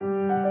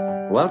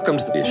Welcome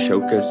to the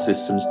Ashoka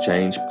Systems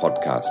Change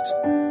podcast,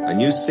 a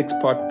new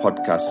 6-part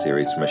podcast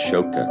series from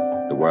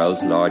Ashoka, the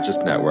world's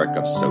largest network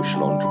of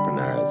social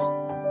entrepreneurs.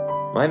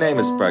 My name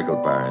is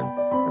Fergal Barron,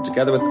 and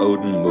together with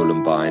Odin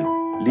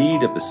Mullenbein,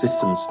 lead of the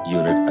systems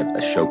unit at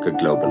Ashoka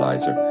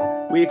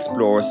Globalizer, we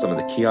explore some of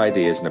the key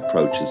ideas and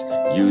approaches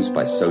used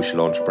by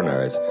social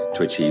entrepreneurs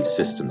to achieve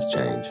systems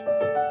change.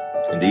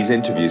 In these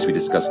interviews, we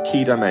discuss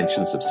key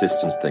dimensions of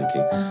systems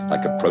thinking,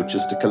 like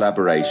approaches to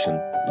collaboration,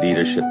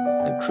 leadership,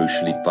 and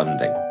crucially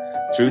funding,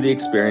 through the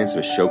experience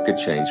of Ashoka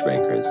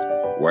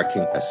changemakers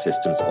working as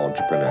systems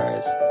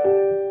entrepreneurs.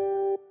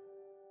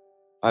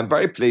 I'm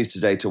very pleased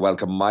today to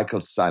welcome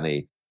Michael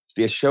Sani to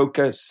the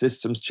Ashoka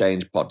Systems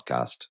Change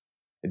podcast.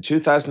 In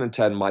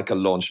 2010, Michael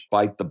launched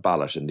Bite the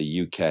Ballot in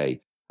the UK,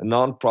 a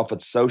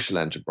non-profit social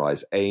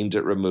enterprise aimed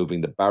at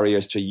removing the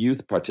barriers to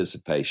youth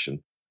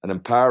participation and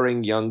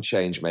empowering young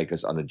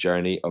changemakers on a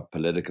journey of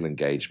political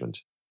engagement.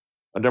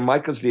 Under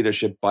Michael's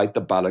leadership, Bite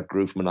the Ballot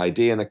grew from an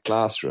idea in a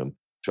classroom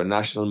to a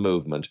national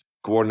movement,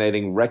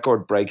 coordinating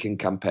record-breaking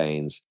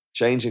campaigns,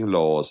 changing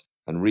laws,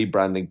 and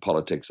rebranding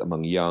politics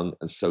among young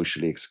and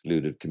socially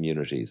excluded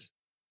communities.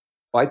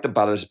 Bite the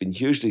Ballot has been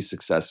hugely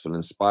successful,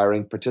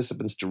 inspiring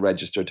participants to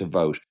register to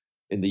vote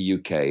in the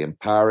UK,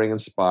 empowering,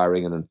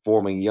 inspiring, and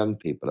informing young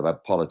people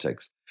about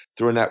politics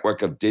through a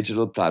network of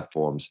digital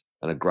platforms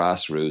and a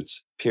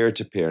grassroots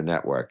peer-to-peer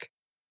network.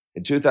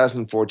 In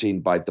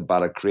 2014, Bite the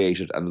Ballot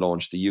created and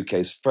launched the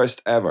UK's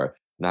first ever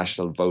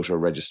national voter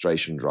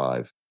registration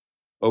drive.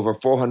 Over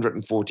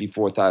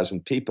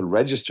 444,000 people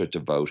registered to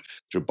vote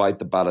through Bite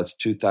the Ballot's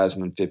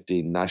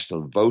 2015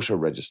 National Voter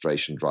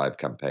Registration Drive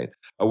campaign,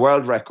 a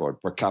world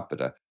record per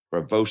capita for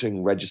a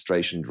voting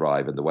registration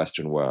drive in the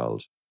Western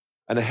world.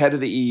 And ahead of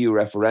the EU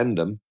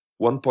referendum,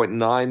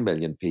 1.9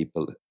 million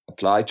people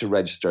applied to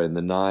register in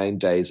the 9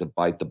 days of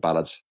Bite the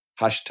Ballot's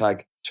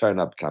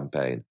 #TurnUp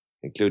campaign,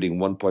 including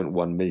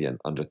 1.1 million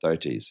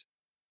under-30s.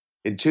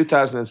 In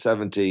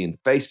 2017,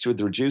 faced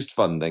with reduced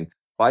funding,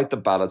 Bite the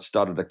Ballot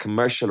started a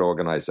commercial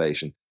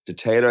organisation to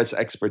tailor its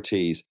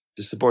expertise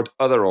to support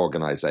other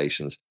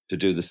organisations to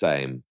do the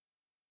same.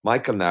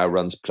 Michael now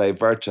runs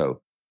Playverto,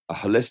 a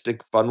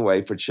holistic, fun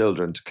way for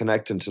children to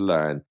connect and to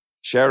learn,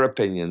 share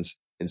opinions,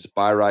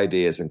 inspire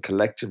ideas, and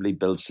collectively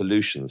build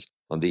solutions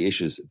on the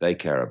issues they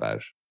care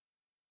about.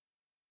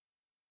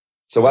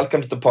 So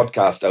welcome to the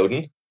podcast,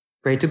 Odin.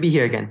 Great to be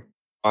here again.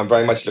 I'm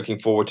very much looking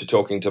forward to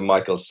talking to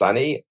Michael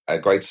Sani, a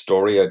great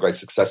story, a great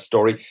success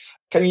story.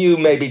 Can you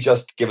maybe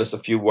just give us a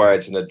few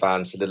words in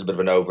advance, a little bit of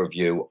an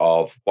overview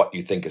of what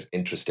you think is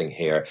interesting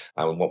here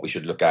and what we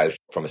should look at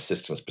from a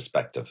systems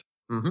perspective?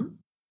 Mm-hmm.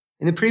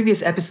 In the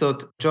previous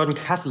episode, Jordan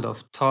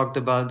Kasselhoff talked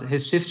about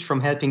his shift from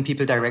helping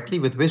people directly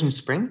with Vision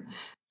Spring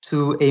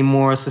to a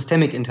more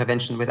systemic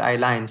intervention with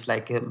eye-lines,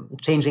 like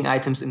changing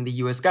items in the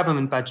US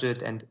government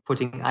budget and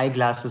putting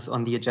eyeglasses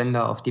on the agenda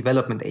of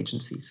development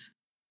agencies.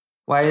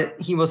 While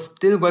he was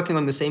still working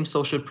on the same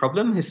social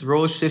problem, his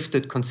role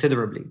shifted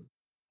considerably.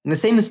 And the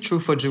same is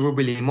true for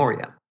Jerubili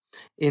Moria.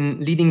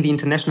 In leading the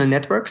international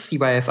network,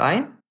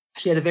 CYFI,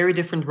 she had a very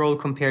different role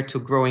compared to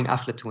growing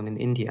Aflatun in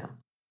India.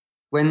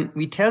 When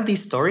we tell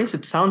these stories,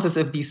 it sounds as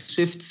if these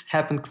shifts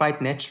happened quite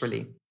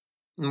naturally,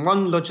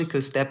 one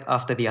logical step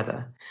after the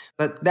other.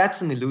 But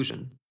that's an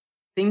illusion.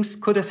 Things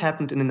could have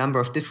happened in a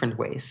number of different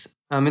ways.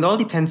 It all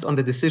depends on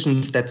the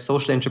decisions that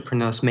social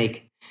entrepreneurs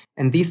make.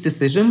 And these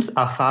decisions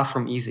are far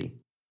from easy.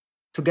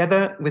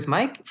 Together with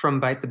Mike from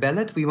Bite the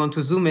Ballot, we want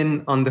to zoom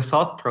in on the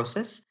thought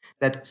process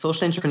that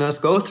social entrepreneurs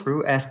go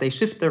through as they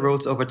shift their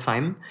roles over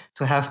time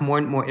to have more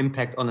and more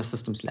impact on a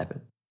systems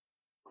level.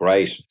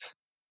 Great.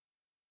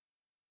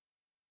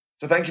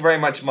 So thank you very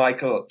much,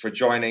 Michael, for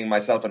joining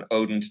myself and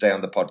Odin today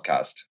on the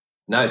podcast.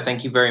 No,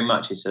 thank you very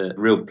much. It's a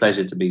real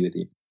pleasure to be with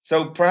you.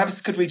 So perhaps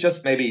could we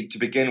just maybe to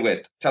begin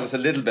with, tell us a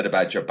little bit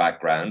about your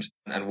background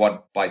and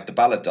what Bite the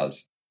Ballot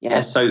does?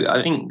 Yeah, so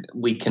I think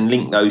we can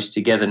link those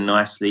together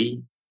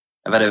nicely.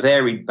 I've had a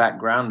varied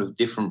background of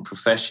different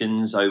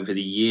professions over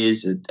the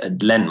years.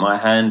 I'd lent my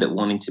hand at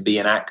wanting to be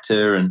an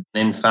actor and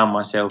then found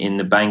myself in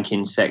the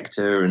banking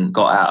sector and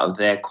got out of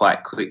there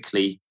quite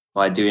quickly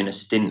by doing a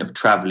stint of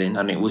travelling.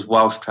 And it was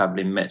whilst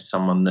travelling, met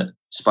someone that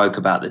spoke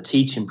about the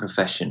teaching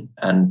profession.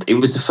 And it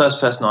was the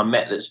first person I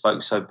met that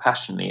spoke so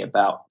passionately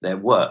about their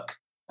work.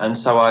 And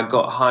so I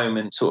got home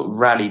and sort of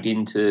rallied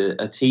into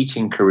a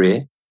teaching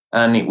career.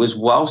 And it was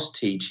whilst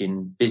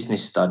teaching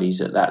business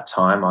studies at that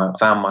time, I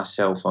found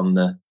myself on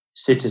the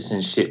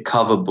citizenship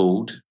cover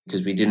board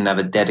because we didn't have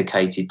a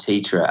dedicated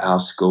teacher at our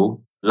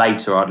school.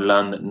 Later, I'd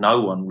learned that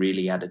no one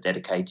really had a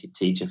dedicated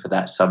teacher for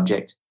that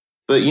subject.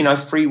 But,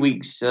 3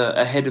 weeks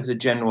ahead of the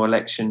general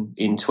election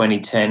in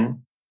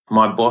 2010,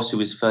 my boss, who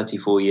was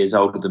 34 years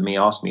older than me,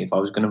 asked me if I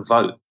was going to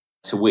vote,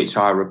 to which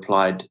I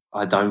replied,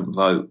 I don't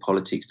vote.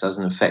 Politics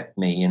doesn't affect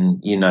me.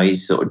 And,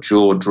 his sort of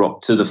jaw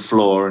dropped to the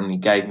floor and he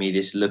gave me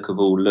this look of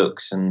all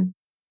looks. And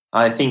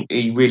I think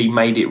he really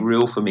made it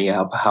real for me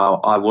how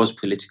I was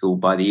political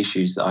by the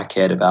issues that I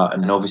cared about,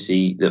 and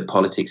obviously that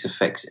politics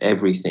affects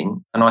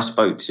everything. And I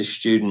spoke to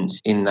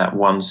students in that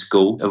one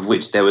school, of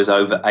which there was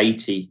over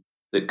 80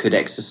 that could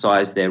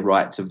exercise their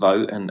right to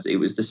vote. And it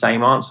was the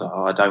same answer.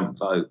 Oh, I don't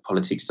vote.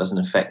 Politics doesn't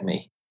affect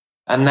me.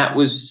 And that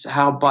was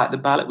how Bite the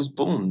Ballot was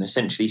born,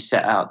 essentially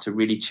set out to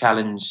really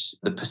challenge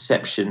the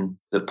perception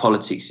that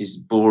politics is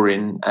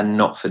boring and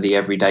not for the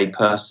everyday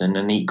person,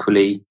 and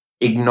equally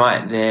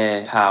ignite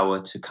their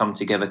power to come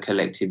together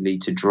collectively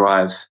to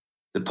drive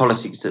the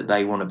politics that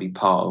they want to be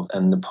part of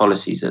and the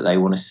policies that they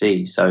want to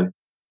see. So,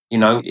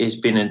 it's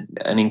been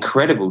an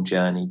incredible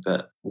journey,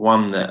 but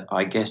one that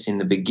I guess in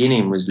the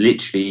beginning was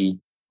literally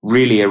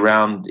really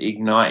around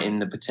igniting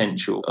the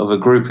potential of a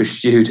group of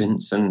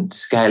students and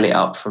scale it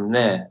up from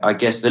there. I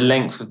guess the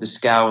length of the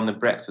scale and the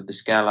breadth of the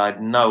scale, I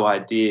had no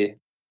idea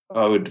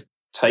I would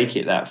take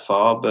it that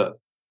far, but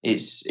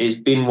it's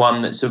been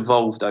one that's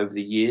evolved over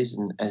the years,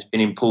 and it's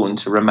been important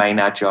to remain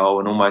agile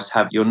and almost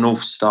have your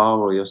North Star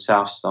or your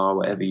South Star,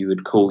 whatever you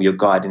would call your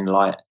guiding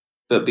light,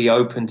 but be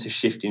open to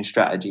shifting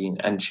strategy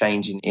and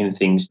changing in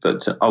things,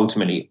 but to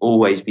ultimately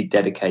always be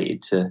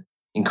dedicated to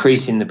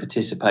increasing the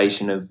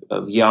participation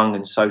of young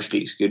and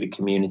socially excluded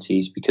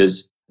communities,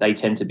 because they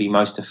tend to be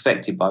most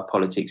affected by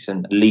politics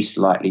and least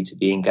likely to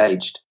be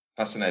engaged.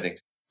 Fascinating.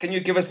 Can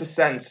you give us a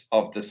sense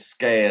of the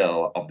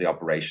scale of the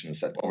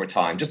operations over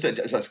time? Just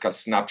a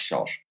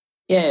snapshot.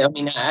 Yeah, I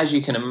mean, as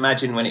you can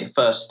imagine, when it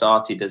first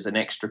started as an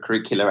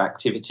extracurricular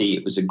activity,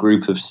 it was a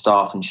group of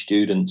staff and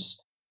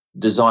students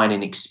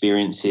designing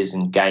experiences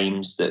and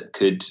games that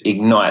could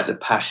ignite the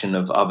passion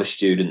of other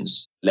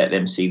students, let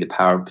them see the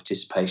power of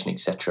participation,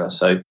 etc.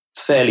 So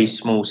fairly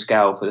small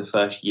scale for the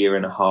first year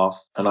and a half.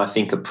 And I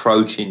think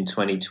approaching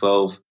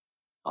 2012,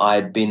 I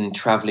had been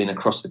travelling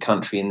across the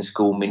country in the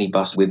school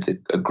minibus with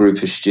a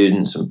group of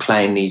students and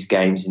playing these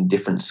games in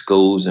different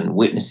schools and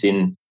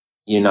witnessing,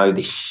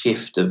 this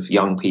shift of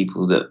young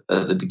people that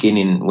at the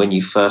beginning, when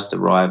you first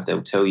arrive,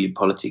 they'll tell you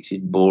politics is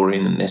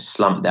boring and they're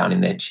slumped down in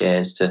their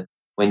chairs, to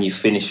when you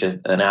finish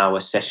an hour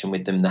session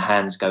with them, the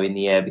hands go in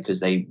the air because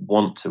they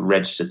want to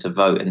register to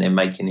vote and they're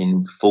making an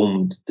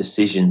informed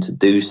decision to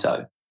do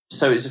so.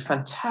 So it's a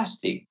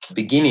fantastic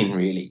beginning,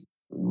 really,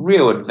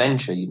 real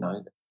adventure,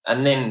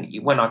 And then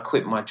when I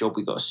quit my job,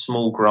 we got a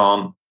small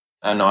grant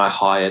and I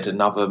hired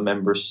another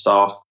member of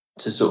staff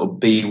to sort of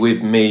be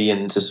with me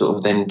and to sort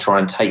of then try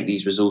and take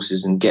these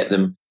resources and get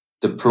them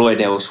deployed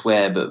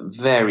elsewhere, but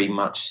very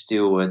much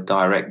still a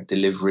direct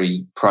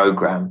delivery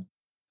program.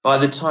 By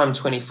the time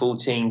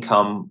 2014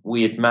 come,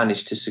 we had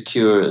managed to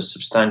secure a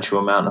substantial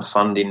amount of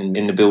funding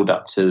in the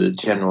build-up to the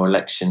general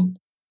election.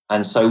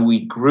 And so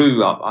we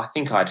grew up. I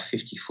think I had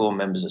 54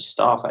 members of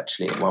staff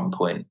actually at one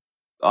point.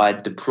 I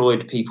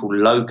deployed people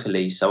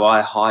locally, so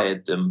I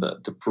hired them,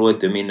 but deployed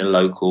them in a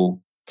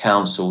local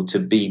council to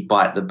be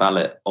Bite the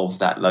Ballot of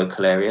that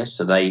local area.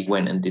 So they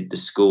went and did the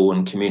school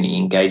and community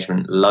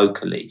engagement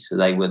locally. So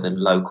they were the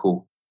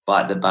local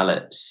Bite the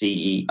Ballot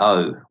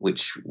CEO,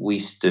 which we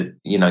stood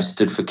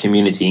for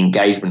Community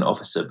Engagement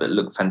Officer, but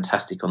looked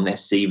fantastic on their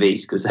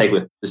CVs because they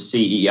were the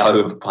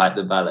CEO of Bite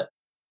the Ballot.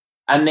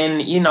 And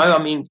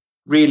then,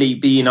 really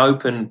being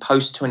open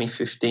post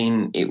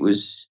 2015, it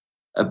was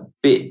a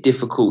bit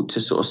difficult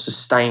to sort of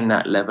sustain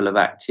that level of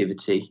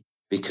activity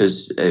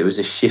because it was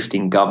a shift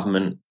in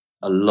government,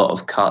 a lot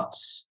of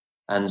cuts.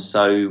 And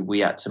so we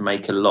had to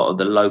make a lot of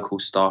the local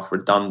staff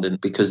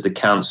redundant because the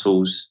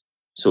councils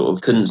sort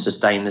of couldn't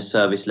sustain the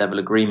service level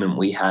agreement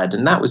we had.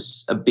 And that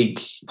was a big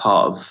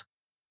part of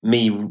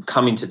me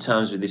coming to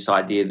terms with this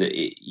idea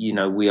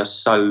that, we are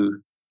so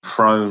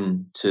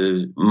prone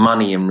to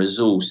money and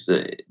resource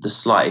that the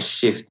slightest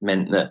shift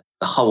meant that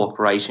the whole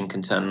operation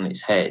can turn on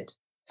its head.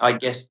 I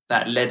guess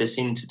that led us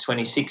into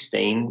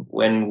 2016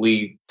 when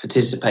we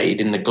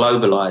participated in the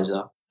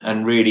globalizer.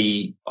 And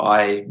really,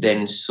 I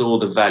then saw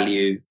the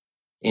value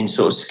in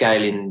sort of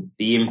scaling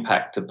the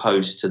impact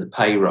opposed to the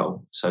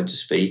payroll, so to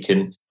speak.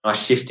 And I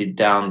shifted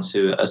down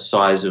to a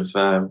size of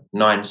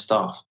 9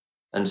 staff.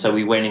 And so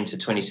we went into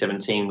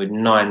 2017 with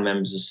 9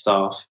 members of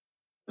staff,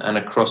 and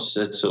across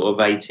a sort of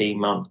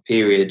 18-month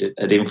period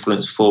had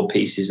influenced 4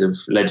 pieces of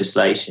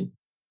legislation.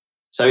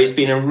 So it's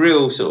been a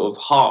real sort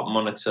of heart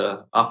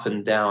monitor, up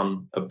and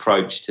down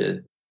approach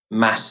to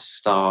mass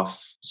staff,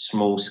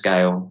 small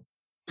scale.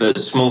 But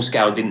small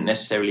scale didn't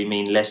necessarily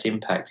mean less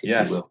impact,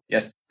 if you will.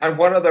 Yes. And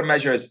what other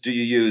measures do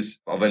you use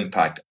of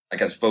impact? I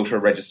guess voter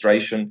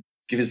registration.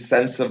 Give us a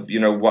sense of,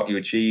 what you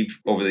achieved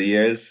over the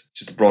years,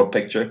 just a broad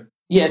picture.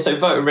 Yeah, so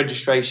voter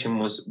registration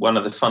was one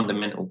of the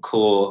fundamental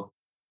core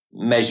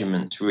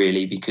measurements,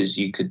 really, because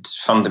you could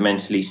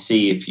fundamentally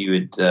see if you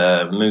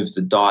had moved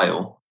the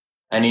dial.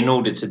 And in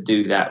order to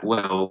do that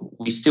well,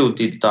 we still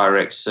did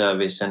direct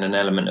service and an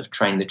element of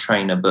train the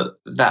trainer, but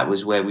that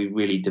was where we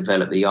really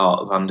developed the art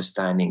of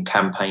understanding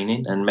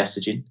campaigning and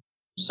messaging.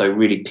 So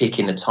really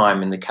picking a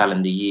time in the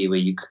calendar year where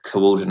you could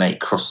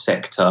coordinate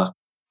cross-sector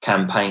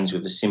campaigns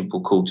with a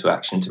simple call to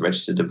action to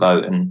register to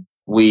vote. And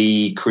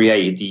we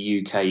created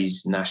the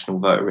UK's National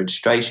Voter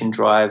Registration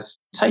Drive,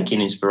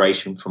 taking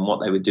inspiration from what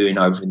they were doing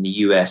over in the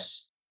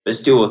US, but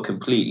still a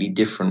completely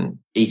different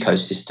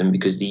ecosystem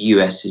because the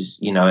US is,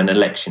 an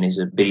election is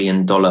 $1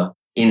 billion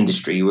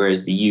industry,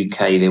 whereas the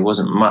UK, there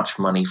wasn't much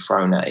money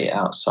thrown at it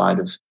outside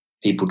of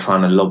people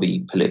trying to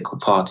lobby political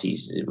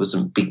parties. It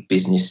wasn't big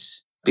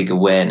business, big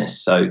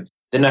awareness. So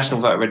the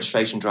National Voter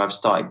Registration Drive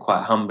started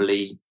quite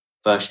humbly.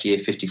 First year,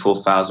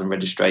 54,000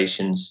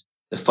 registrations.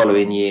 The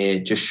following year,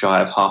 just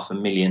shy of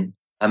 500,000.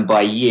 And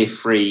by year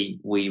 3,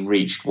 we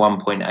reached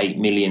 1.8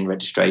 million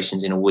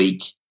registrations in a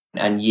week.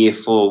 And year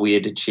 4, we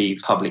had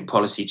achieved public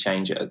policy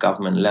change at a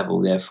government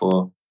level,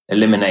 therefore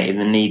eliminating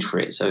the need for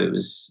it. So it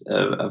was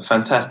a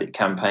fantastic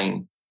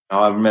campaign.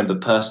 I remember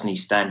personally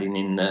standing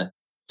in the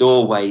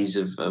doorways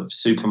of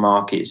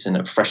supermarkets and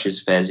at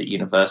freshers' fairs at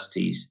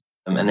universities,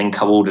 and then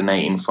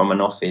coordinating from an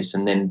office,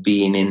 and then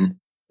being in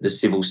the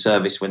civil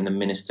service when the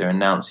minister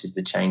announces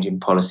the change in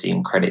policy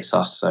and credits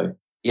us. So,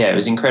 yeah, it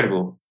was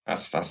incredible.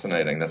 That's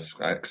fascinating. That's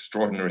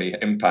extraordinary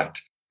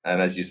impact.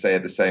 And as you say,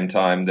 at the same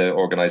time, the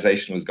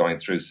organisation was going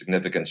through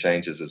significant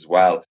changes as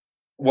well.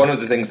 One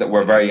of the things that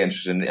we're very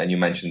interested in, and you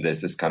mentioned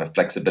this kind of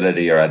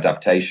flexibility or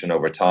adaptation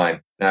over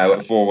time. Now,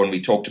 before when we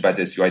talked about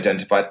this, you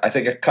identified, I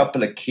think, a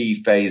couple of key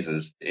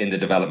phases in the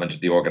development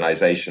of the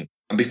organisation.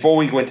 And before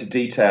we go into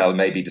detail,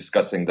 maybe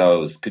discussing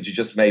those, could you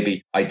just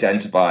maybe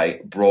identify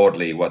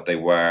broadly what they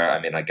were? I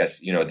mean, I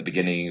guess, at the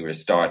beginning you were a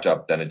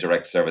startup, then a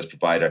direct service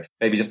provider.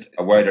 Maybe just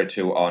a word or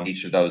two on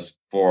each of those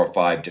 4 or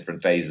 5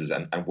 different phases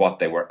and what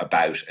they were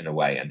about in a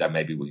way. And then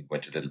maybe we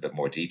went into a little bit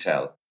more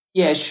detail.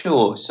 Yeah,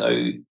 sure.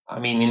 So, I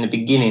mean, in the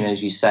beginning,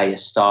 as you say, a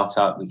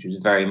startup, which was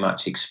very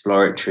much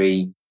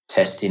exploratory,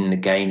 testing the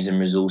games and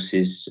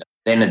resources.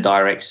 Then a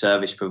direct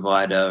service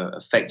provider.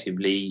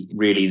 Effectively,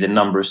 really, the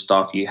number of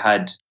staff you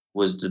had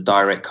was the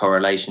direct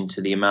correlation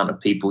to the amount of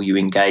people you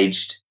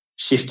engaged,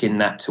 shifting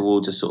that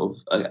towards a sort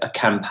of a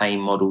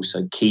campaign model.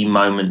 So key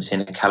moments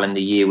in a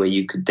calendar year where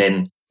you could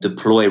then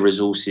deploy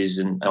resources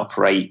and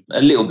operate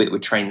a little bit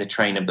with train the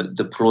trainer, but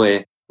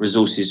deploy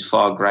resources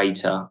far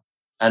greater.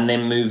 And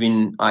then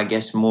moving, I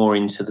guess, more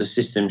into the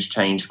systems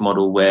change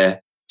model where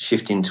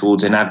shifting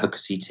towards an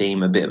advocacy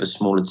team, a bit of a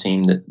smaller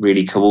team that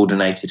really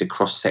coordinated a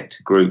cross-sector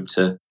group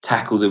to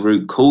tackle the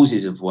root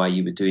causes of why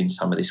you were doing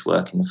some of this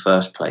work in the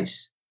first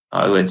place.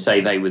 I would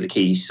say they were the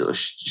key sort of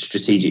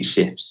strategic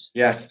shifts.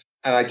 Yes.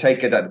 And I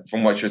take it that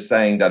from what you're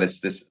saying, that it's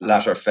this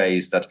latter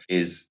phase that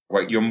is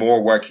where you're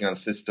more working on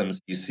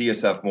systems. You see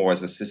yourself more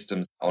as a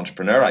systems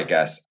entrepreneur, I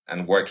guess,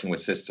 and working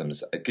with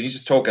systems. Can you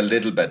just talk a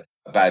little bit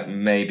about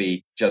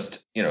maybe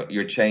just,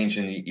 you're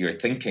changing your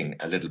thinking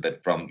a little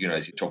bit from,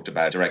 as you talked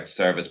about, direct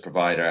service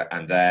provider.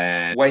 And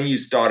then when you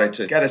started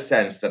to get a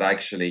sense that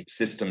actually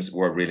systems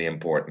were really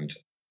important.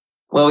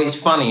 Well, it's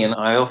funny, and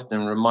I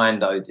often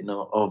remind Odin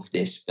of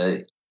this,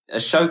 but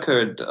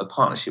Ashoka had a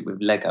partnership with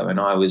Lego, and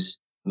I was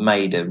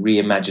made a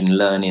Reimagine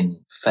Learning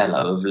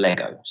Fellow of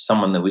Lego,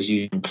 someone that was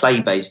using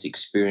play-based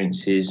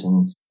experiences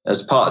and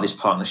as part of this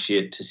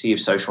partnership to see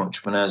if social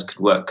entrepreneurs could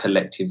work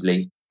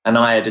collectively. And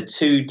I had a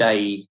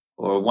 2-day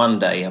or a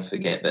 1-day, I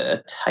forget, but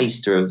a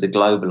taster of the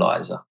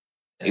globalizer.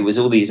 It was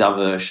all these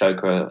other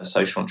Ashoka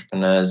social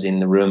entrepreneurs in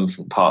the room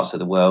from parts of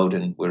the world,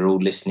 and we're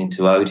all listening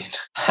to Odin.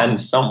 And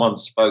someone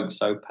spoke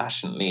so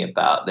passionately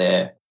about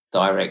their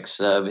direct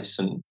service,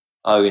 and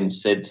Owen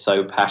said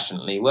so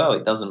passionately, well,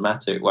 it doesn't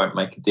matter, it won't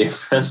make a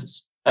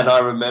difference. And I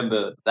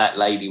remember that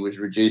lady was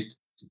reduced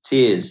to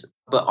tears.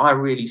 But I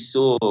really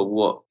saw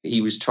what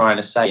he was trying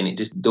to say, and it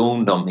just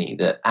dawned on me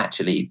that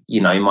actually,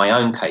 in my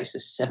own case,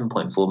 there's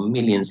 7.4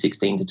 million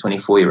 16 to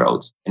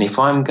 24-year-olds. And if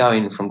I'm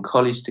going from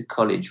college to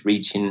college,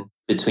 reaching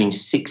between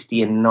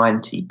 60 and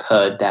 90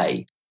 per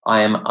day,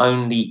 I am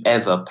only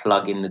ever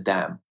plugging the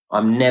dam.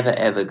 I'm never,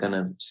 ever going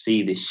to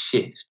see this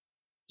shift.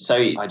 So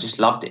I just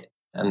loved it.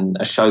 And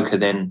Ashoka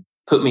then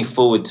put me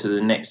forward to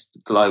the next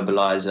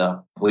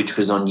globalizer, which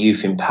was on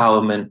youth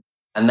empowerment.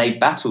 And they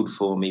battled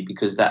for me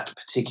because that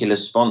particular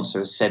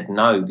sponsor said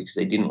no because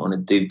they didn't want to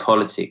do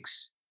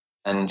politics.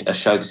 And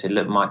Ashoka said,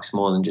 look, Mike's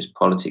more than just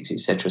politics,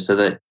 etc. So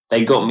that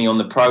they got me on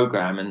the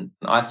program. And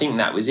I think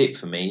that was it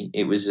for me.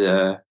 It was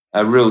a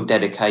real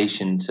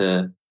dedication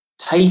to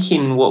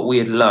taking what we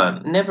had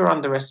learned, never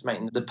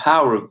underestimating the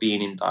power of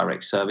being in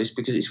direct service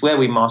because it's where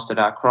we mastered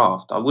our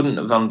craft. I wouldn't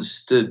have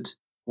understood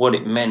what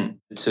it meant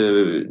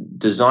to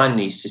design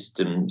these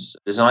systems,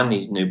 design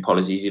these new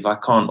policies, if I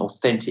can't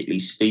authentically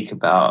speak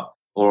about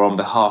or on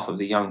behalf of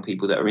the young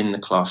people that are in the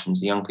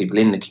classrooms, the young people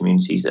in the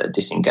communities that are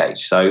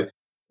disengaged. So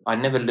I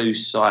never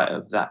lose sight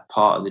of that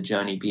part of the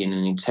journey being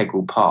an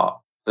integral part.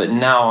 But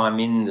now I'm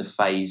in the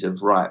phase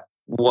of, right,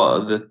 what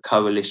are the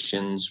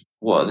coalitions,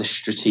 what are the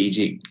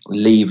strategic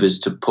levers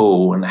to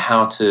pull and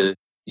how to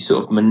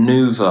sort of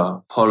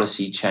maneuver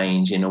policy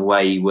change in a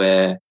way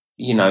where,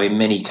 in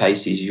many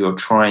cases, you're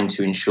trying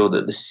to ensure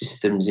that the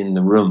system's in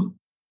the room.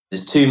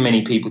 There's too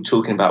many people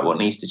talking about what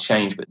needs to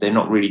change, but they're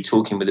not really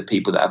talking with the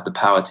people that have the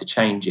power to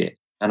change it.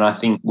 And I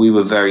think we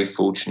were very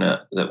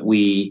fortunate that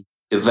we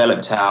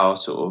developed our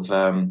sort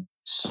of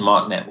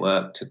smart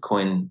network, to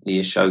coin the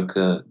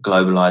Ashoka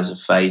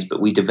globalizer phase, but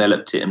we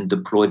developed it and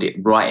deployed it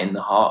right in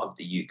the heart of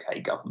the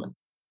UK government.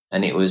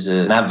 And it was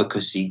an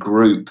advocacy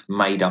group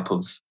made up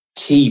of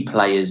key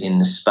players in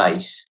the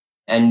space.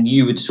 And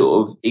you would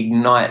sort of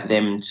ignite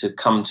them to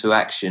come to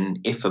action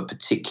if a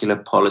particular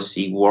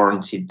policy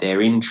warranted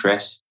their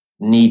interest.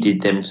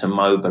 needed them to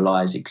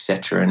mobilise,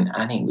 etc.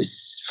 And it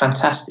was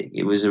fantastic.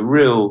 It was a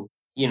real,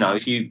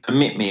 if you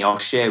permit me, I'll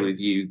share with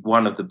you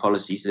one of the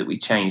policies that we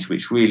changed,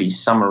 which really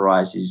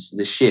summarises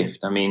the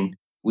shift. I mean,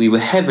 we were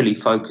heavily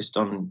focused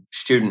on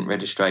student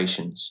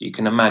registrations. You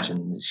can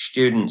imagine the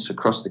students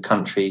across the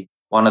country,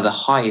 one of the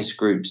highest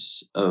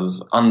groups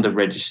of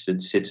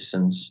under-registered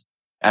citizens.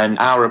 And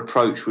our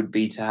approach would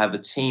be to have a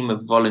team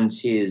of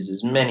volunteers,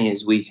 as many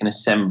as we can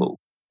assemble,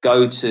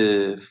 go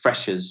to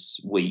Freshers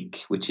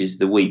Week, which is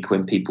the week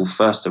when people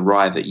first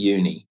arrive at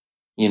uni,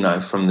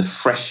 from the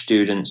fresh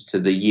students to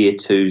the year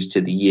twos to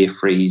the year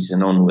threes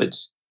and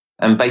onwards,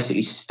 and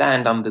basically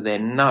stand under their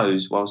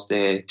nose whilst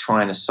they're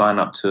trying to sign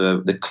up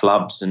to the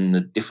clubs and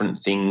the different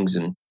things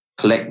and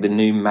collect the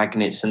new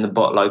magnets and the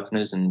bottle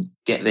openers and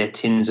get their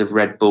tins of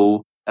Red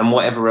Bull and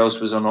whatever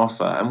else was on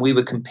offer. And we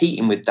were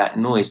competing with that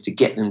noise to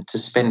get them to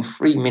spend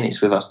 3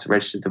 minutes with us to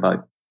register to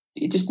vote.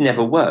 It just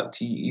never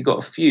worked. You got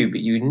a few,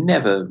 but you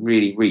never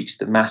really reached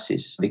the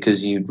masses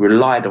because you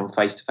relied on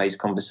face-to-face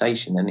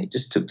conversation, and it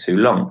just took too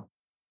long.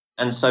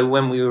 And so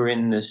when we were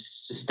in the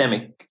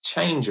systemic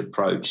change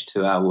approach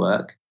to our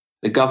work,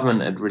 the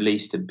government had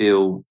released a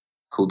bill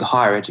called the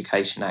Higher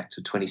Education Act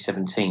of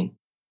 2017.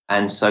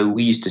 And so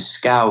we used to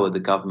scour the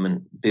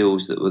government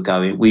bills that were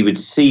going. We would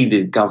see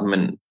the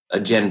government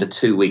agenda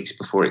 2 weeks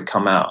before it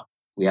come out.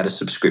 We had a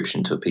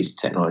subscription to a piece of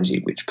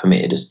technology which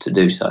permitted us to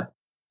do so.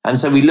 And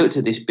so we looked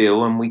at this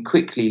bill and we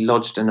quickly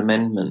lodged an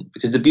amendment,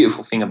 because the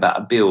beautiful thing about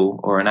a bill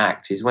or an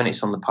act is when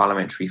it's on the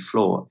parliamentary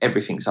floor,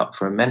 everything's up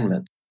for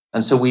amendment.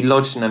 And so we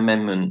lodged an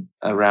amendment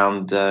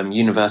around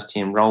university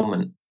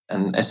enrolment.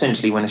 And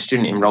essentially, when a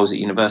student enrolls at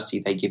university,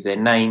 they give their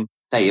name,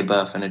 date of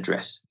birth and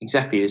address,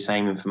 exactly the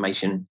same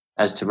information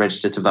as to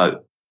register to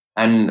vote.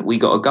 And we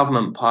got a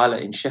government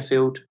pilot in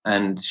Sheffield,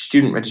 and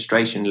student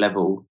registration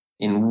level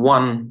in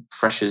one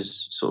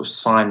freshers sort of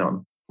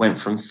sign-on went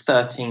from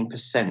 13%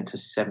 to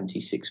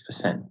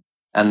 76%.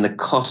 And the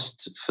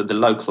cost for the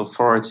local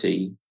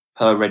authority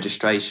per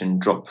registration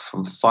dropped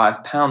from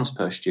 £5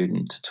 per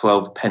student to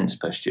 12 pence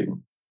per student.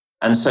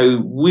 And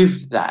so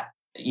with that,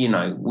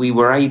 we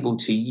were able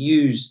to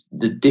use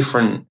the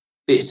different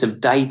bits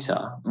of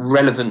data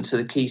relevant to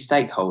the key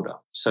stakeholder.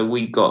 So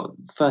we got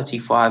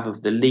 35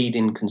 of the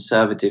leading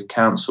Conservative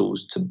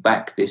councils to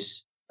back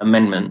this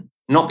amendment,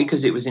 not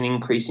because it was an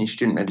increase in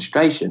student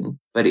registration,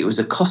 but it was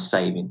a cost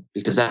saving,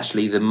 because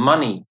actually the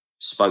money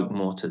spoke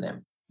more to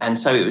them. And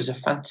so it was a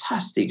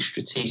fantastic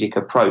strategic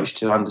approach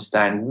to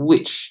understand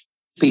which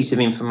piece of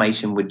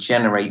information would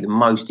generate the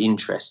most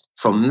interest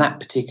from that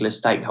particular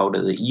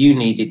stakeholder that you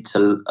needed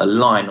to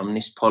align on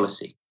this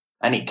policy.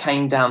 And it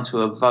came down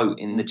to a vote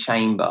in the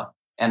chamber,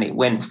 and it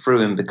went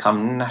through and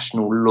become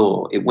national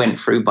law. It went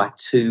through by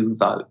 2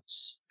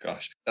 votes.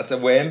 Gosh, that's a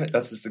win.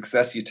 That's a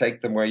success. You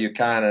take them where you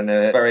can, and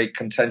a very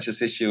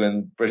contentious issue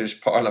in British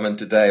Parliament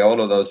today.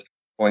 All of those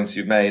points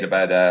you made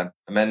about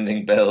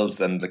amending bills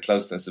and the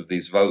closeness of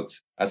these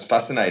votes. That's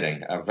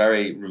fascinating, a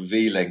very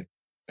revealing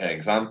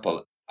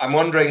example. I'm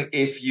wondering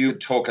if you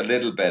talk a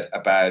little bit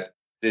about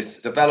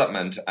this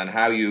development and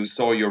how you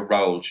saw your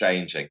role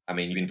changing. I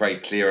mean, you've been very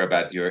clear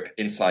about your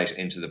insight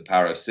into the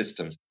power of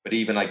systems, but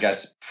even, I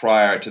guess,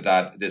 prior to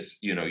that,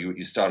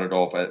 you started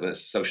off as a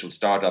social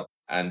startup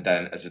and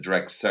then as a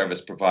direct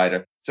service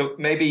provider. So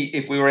maybe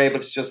if we were able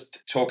to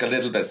just talk a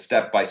little bit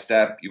step by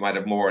step, you might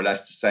have more or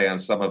less to say on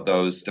some of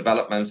those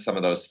developments, some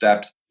of those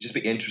steps. It'd just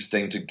be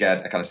interesting to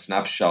get a kind of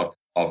snapshot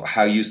of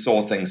how you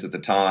saw things at the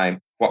time.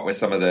 What were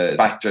some of the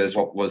factors?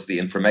 What was the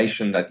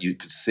information that you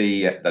could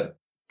see that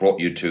brought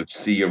you to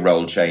see your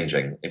role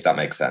changing, if that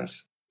makes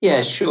sense?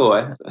 Yeah,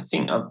 sure. I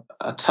think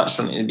I touched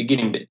on it in the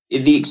beginning, but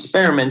the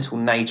experimental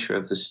nature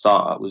of the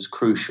startup was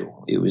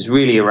crucial. It was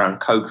really around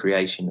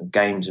co-creation of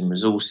games and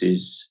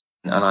resources.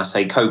 And I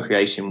say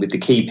co-creation with the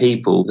key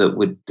people that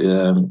would,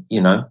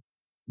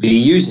 be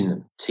using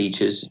them,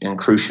 teachers and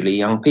crucially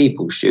young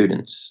people,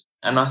 students.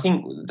 And I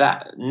think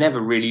that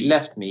never really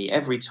left me.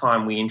 Every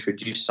time we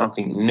introduced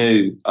something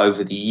new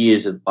over the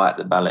years of Bite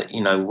the Ballot,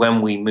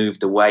 when we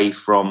moved away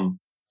from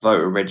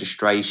voter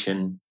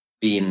registration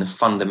being the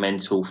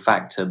fundamental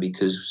factor,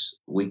 because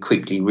we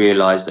quickly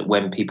realised that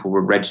when people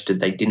were registered,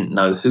 they didn't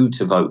know who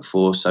to vote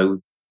for.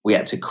 So we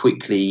had to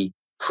quickly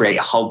create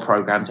a whole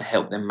program to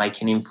help them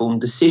make an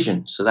informed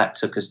decision. So that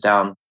took us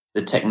down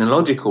the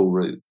technological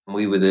route.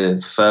 We were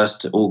the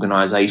first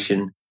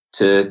organisation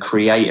to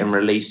create and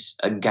release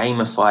a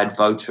gamified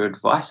voter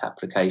advice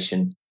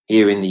application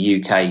here in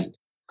the UK.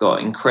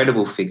 Got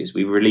incredible figures.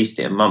 We released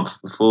it a month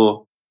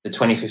before the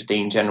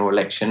 2015 general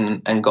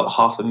election and got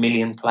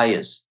 500,000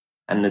 players.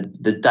 And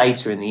the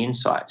data and the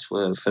insights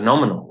were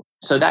phenomenal.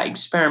 So that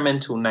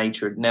experimental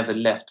nature had never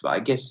left. But I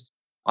guess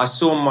I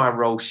saw my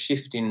role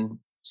shifting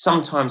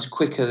sometimes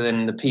quicker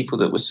than the people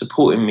that were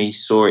supporting me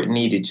saw it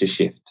needed to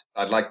shift.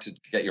 I'd like to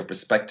get your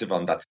perspective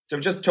on that. So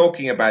just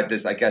talking about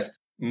this, I guess,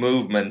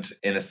 movement,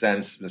 in a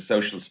sense, the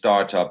social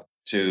startup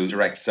to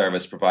direct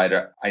service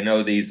provider. I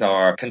know these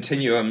are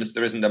continuums.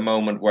 There isn't a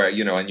moment where,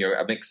 and you're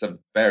a mix of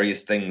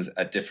various things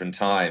at different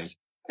times.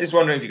 I was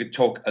wondering if you could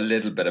talk a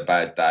little bit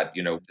about that,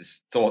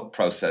 this thought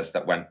process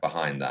that went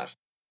behind that.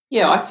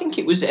 Yeah, I think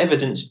it was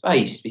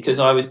evidence-based because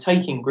I was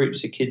taking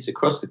groups of kids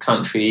across the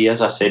country, as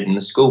I said, in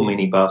the school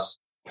minibus,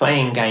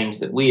 playing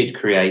games that we had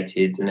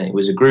created. And it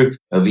was a group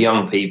of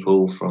young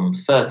people from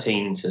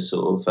 13 to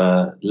sort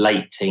of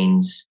late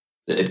teens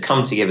that had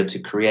come together to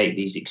create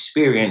these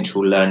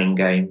experiential learning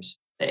games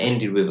that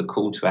ended with a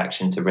call to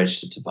action to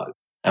register to vote.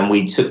 And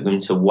we took them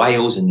to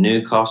Wales and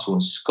Newcastle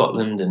and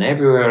Scotland and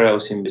everywhere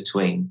else in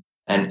between.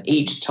 And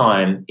each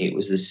time it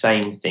was the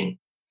same thing.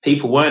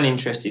 People weren't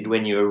interested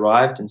when you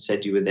arrived and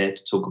said you were there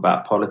to talk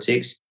about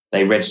politics.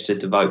 They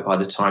registered to vote by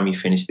the time you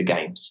finished the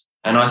games.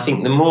 And I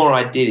think the more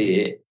I did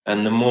it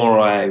and the more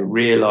I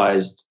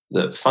realised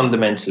that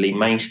fundamentally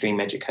mainstream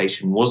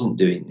education wasn't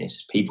doing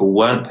this. People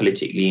weren't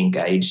politically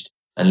engaged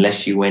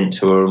unless you went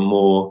to a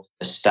more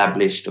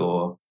established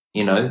or,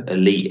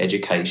 elite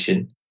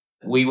education.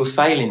 We were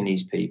failing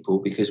these people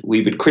because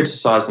we would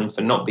criticise them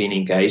for not being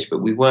engaged,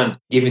 but we weren't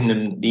giving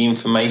them the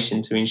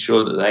information to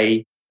ensure that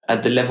they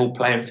had the level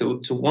playing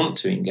field to want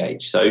to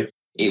engage. So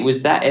it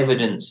was that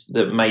evidence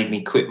that made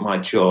me quit my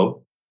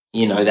job,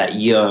 that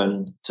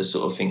yearn to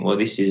sort of think, well,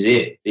 this is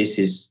it. This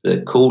is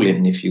the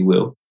calling, if you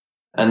will.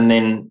 And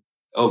then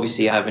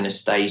obviously having a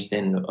stage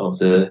then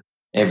of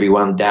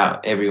everyone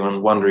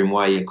wondering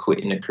why you're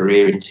quitting a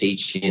career in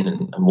teaching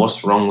and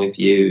what's wrong with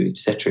you, et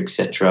cetera, et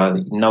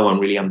cetera. No one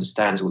really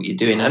understands what you're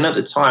doing. And at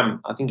the time,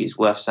 I think it's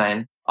worth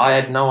saying, I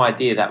had no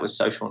idea that was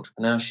social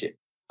entrepreneurship.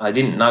 I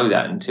didn't know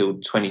that until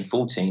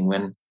 2014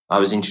 when I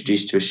was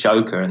introduced to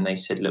Ashoka and they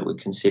said, look, we're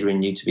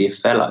considering you to be a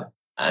fellow.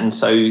 And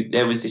so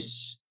there was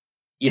this,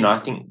 I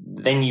think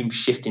then you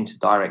shift into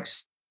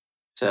direct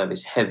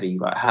service heavy,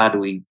 like how do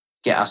we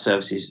get our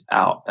services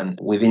out? And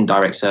within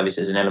direct service,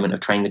 there's an element of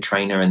train the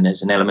trainer and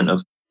there's an element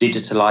of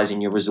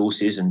digitalizing your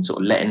resources and sort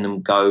of letting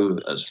them go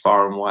as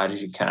far and wide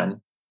as you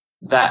can.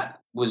 That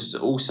was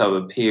also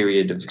a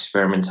period of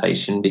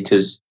experimentation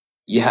because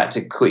you had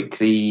to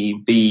quickly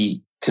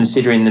be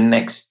considering the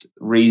next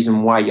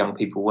reason why young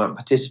people weren't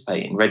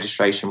participating.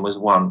 Registration was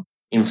one,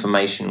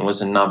 information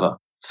was another,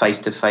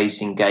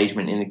 face-to-face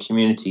engagement in the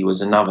community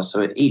was another.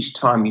 So each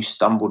time you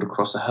stumbled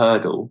across a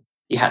hurdle,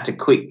 you had to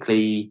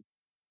quickly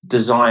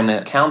design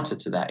a counter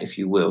to that, if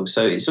you will.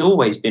 So it's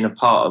always been a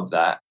part of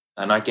that.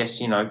 And I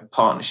guess,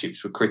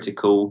 partnerships were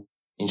critical,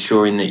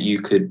 ensuring that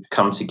you could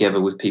come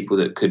together with people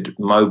that could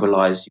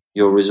mobilize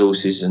your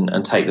resources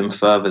and take them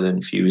further than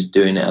if you was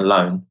doing it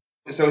alone.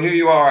 So here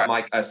you are,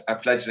 Mike, as a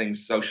fledgling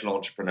social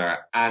entrepreneur,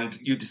 and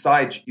you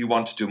decide you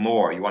want to do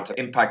more. You want to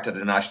impact at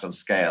a national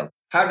scale.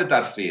 How did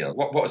that feel?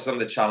 What were some of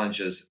the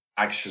challenges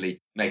actually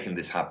making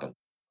this happen?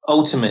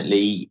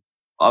 Ultimately,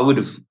 I would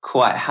have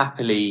quite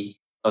happily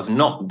have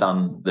not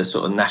done the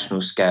sort of national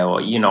scale.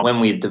 When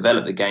we had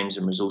developed the games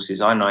and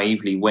resources, I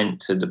naively went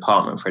to the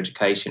Department for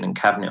Education and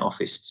Cabinet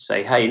Office to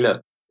say, hey,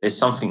 look, there's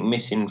something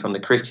missing from the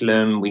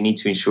curriculum. We need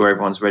to ensure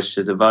everyone's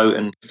registered to vote,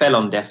 and fell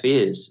on deaf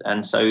ears.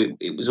 And so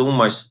it was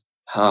almost,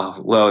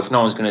 if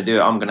no one's going to do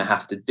it, I'm going to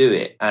have to do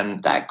it.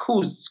 And that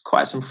caused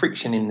quite some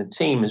friction in the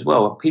team as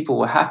well. People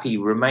were happy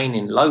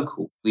remaining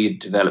local. We had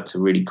developed a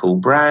really cool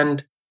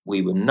brand.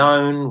 We were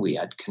known. We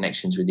had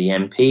connections with the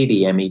MP,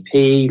 the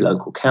MEP,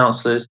 local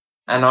councillors.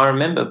 And I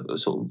remember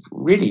sort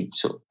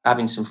of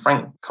having some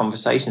frank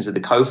conversations with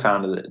the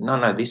co-founder that,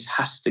 no, this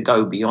has to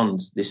go beyond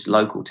this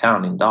local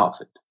town in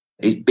Dartford.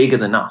 It's bigger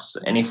than us.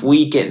 And if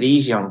we get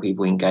these young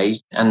people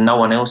engaged and no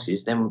one else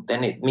is, then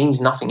it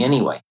means nothing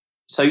anyway.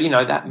 So,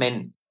 that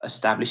meant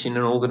establishing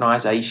an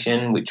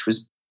organisation, which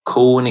was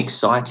cool and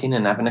exciting,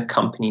 and having a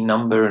company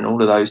number and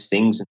all of those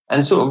things,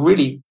 and sort of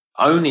really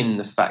owning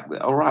the fact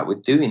that, all right, we're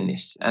doing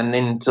this. And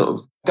then sort of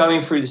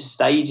going through the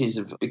stages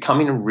of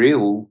becoming a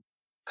real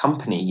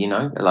company,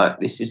 like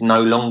this is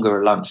no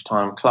longer a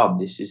lunchtime club.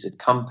 This is a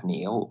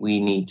company. Oh, we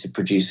need to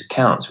produce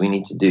accounts. We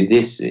need to do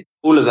this.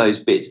 All of those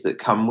bits that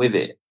come with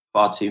it.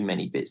 Far too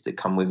many bits that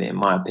come with it, in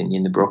my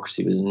opinion. The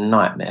bureaucracy was a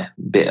nightmare.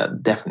 I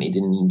definitely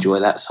didn't enjoy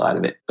that side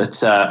of it,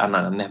 but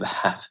I never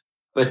have.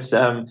 But,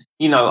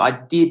 I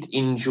did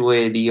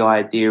enjoy the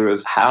idea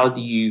of how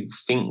do you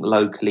think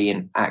locally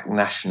and act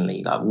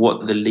nationally? Like,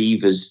 what are the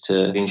levers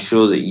to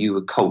ensure that you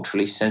were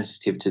culturally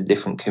sensitive to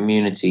different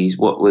communities?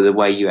 What were the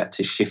way you had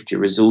to shift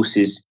your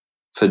resources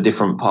for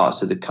different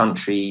parts of the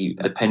country,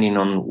 depending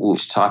on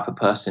which type of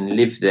person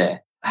lived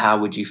there? How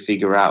would you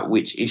figure out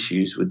which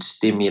issues would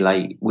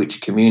stimulate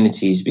which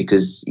communities?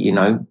 Because,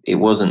 it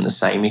wasn't the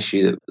same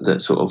issue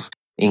that sort of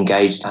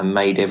engaged and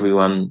made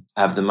everyone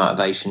have the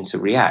motivation to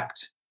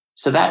react.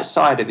 So that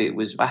side of it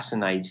was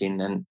fascinating.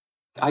 And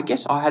I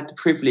guess I had the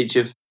privilege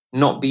of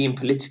not being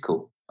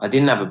political. I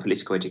didn't have a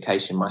political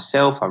education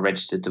myself. I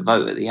registered to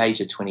vote at the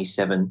age of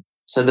 27.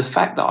 So the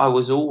fact that I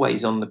was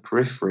always on the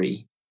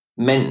periphery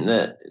meant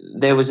that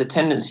there was a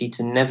tendency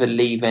to never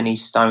leave any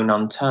stone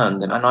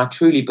unturned. And I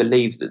truly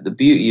believe that the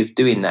beauty of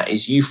doing that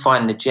is you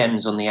find the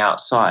gems on the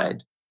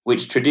outside,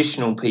 which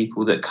traditional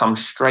people that come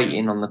straight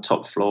in on the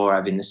top floor,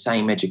 having the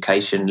same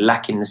education,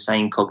 lacking the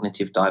same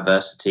cognitive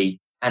diversity,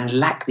 and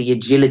lack the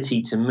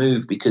agility to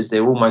move because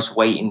they're almost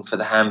waiting for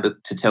the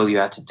handbook to tell you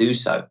how to do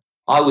so.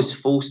 I was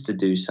forced to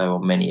do so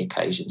on many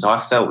occasions. I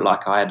felt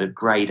like I had a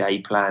grade A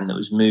plan that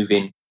was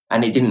moving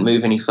and it didn't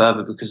move any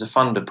further because a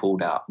funder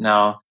pulled out.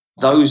 Now,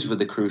 those were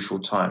the crucial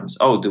times.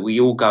 Oh, do we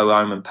all go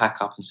home and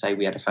pack up and say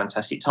we had a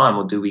fantastic time,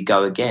 or do we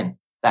go again?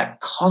 That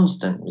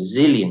constant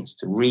resilience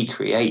to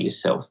recreate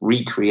yourself,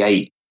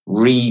 re-channel,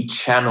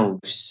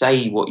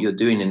 say what you're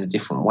doing in a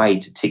different way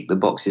to tick the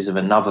boxes of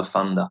another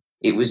funder.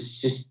 It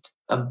was just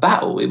a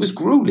battle. It was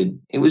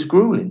grueling.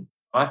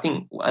 I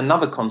think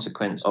another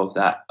consequence of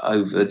that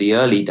over the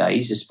early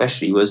days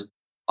especially was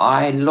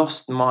I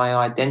lost my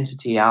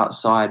identity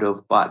outside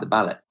of Bite the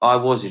Ballot. I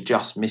was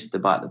just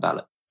Mr. Bite the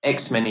Ballot.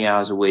 X many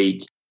hours a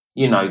week,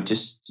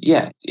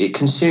 it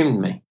consumed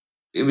me.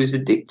 It was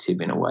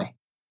addictive in a way.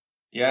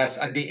 Yes,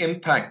 and the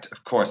impact,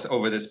 of course,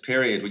 over this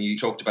period when you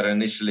talked about it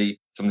initially,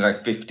 something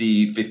like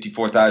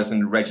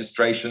 54,000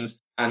 registrations,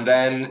 and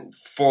then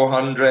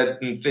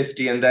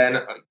 450, and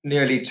then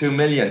nearly 2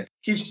 million.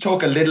 Can you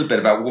talk a little bit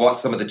about what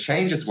some of the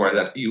changes were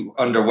that you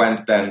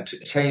underwent then to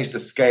change the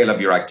scale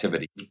of your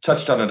activity? You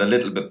touched on it a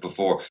little bit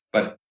before,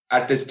 but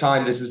at this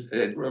time, this is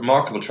a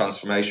remarkable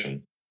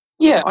transformation.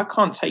 Yeah, I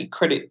can't take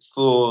credit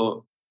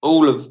for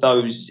all of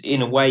those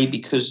in a way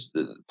because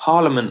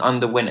Parliament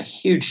underwent a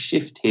huge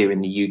shift here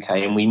in the UK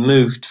and we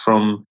moved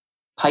from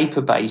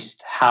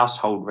paper-based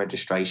household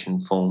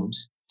registration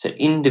forms to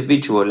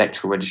individual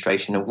electoral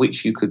registration, of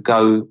which you could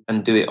go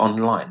and do it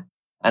online.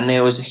 And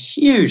there was a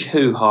huge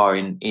hoo-ha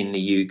in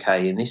the UK,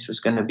 and this was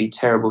going to be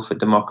terrible for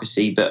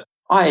democracy, but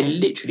I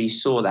literally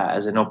saw that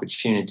as an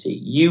opportunity.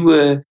 You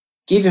were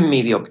giving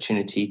me the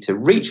opportunity to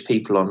reach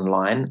people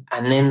online,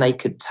 and then they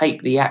could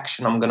take the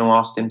action I'm going to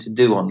ask them to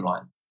do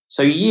online.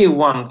 So year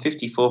one,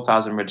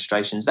 54,000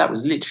 registrations, that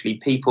was literally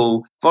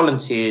people,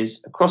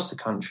 volunteers across the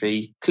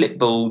country,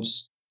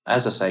 clipboards,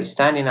 as I say,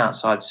 standing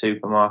outside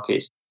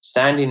supermarkets,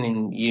 standing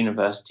in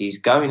universities,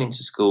 going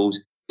into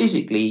schools,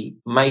 physically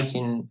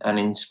making and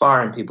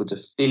inspiring people to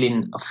fill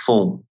in a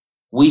form.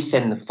 We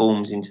send the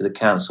forms into the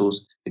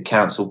councils, the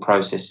council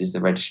processes the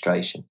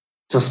registration.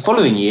 The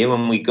following year,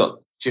 when we got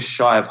just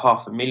shy of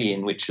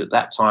 500,000, which at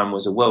that time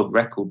was a world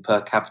record per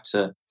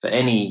capita for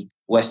any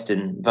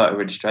Western voter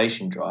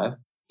registration drive,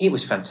 it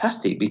was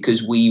fantastic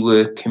because we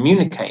were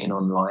communicating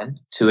online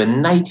to a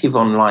native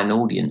online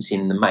audience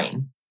in the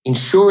main,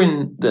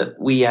 ensuring that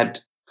we had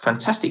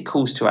fantastic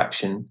calls to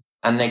action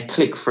and they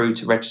click through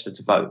to register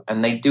to vote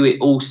and they do it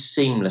all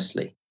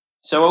seamlessly.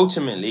 So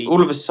ultimately,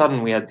 all of a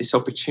sudden, we had this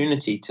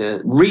opportunity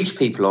to reach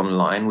people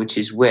online, which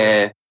is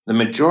where the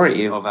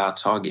majority of our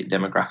target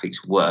demographics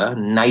were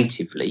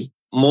natively,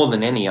 more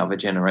than any other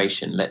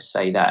generation, let's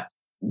say that.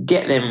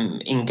 Get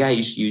them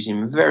engaged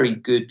using very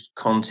good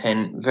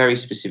content, very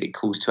specific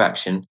calls to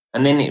action.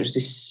 And then it was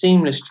this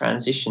seamless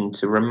transition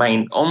to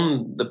remain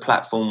on the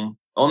platform,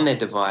 on their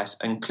device,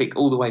 and click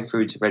all the way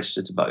through to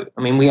register to vote.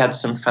 I mean, we had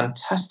some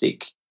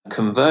fantastic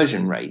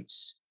conversion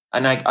rates.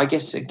 And I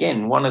guess,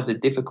 again, one of the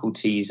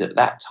difficulties at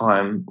that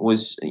time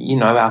was,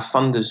 our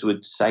funders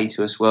would say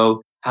to us,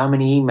 well, how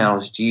many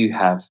emails do you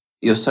have?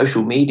 Your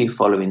social media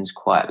following's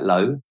quite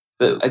low.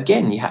 But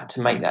again, you had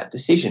to make that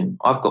decision.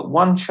 I've got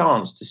one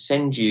chance to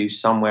send you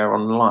somewhere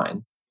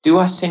online. Do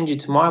I send you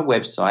to my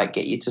website,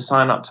 get you to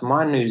sign up to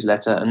my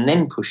newsletter and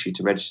then push you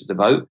to register to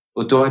vote?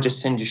 Or do I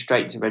just send you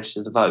straight to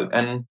register to vote?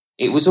 And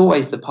it was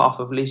always the path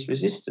of least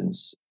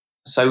resistance.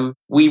 So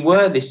we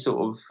were this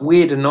sort of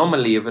weird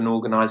anomaly of an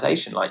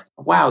organisation. Like,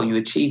 wow, you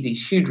achieved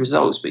these huge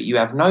results, but you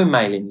have no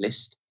mailing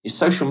list. Your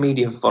social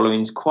media following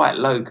is quite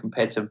low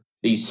compared to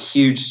these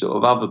huge sort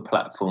of other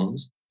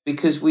platforms,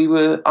 because we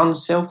were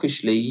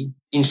unselfishly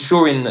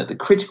ensuring that the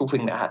critical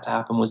thing that had to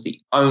happen was the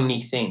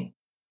only thing.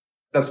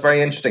 That's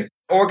very interesting.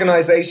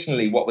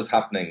 Organisationally, what was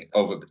happening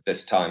over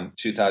this time,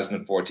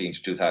 2014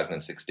 to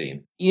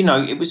 2016?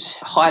 It was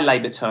high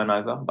labour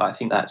turnover, but I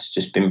think that's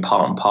just been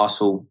part and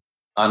parcel,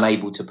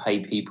 unable to pay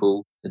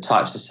people the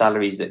types of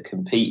salaries that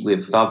compete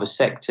with other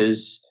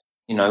sectors.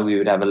 We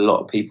would have a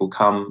lot of people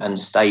come and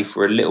stay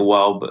for a little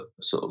while, but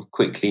sort of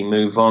quickly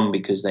move on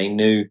because they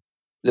knew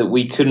that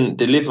we couldn't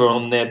deliver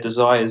on their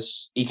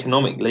desires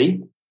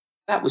economically.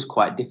 That was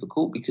quite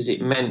difficult because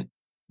it meant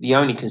the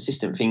only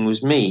consistent thing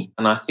was me.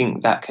 And I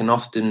think that can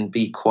often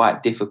be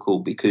quite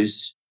difficult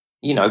because,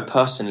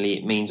 personally,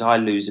 it means I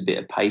lose a bit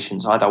of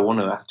patience. I don't want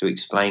to have to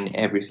explain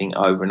everything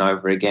over and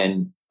over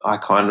again. I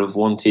kind of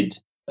wanted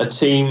a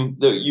team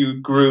that you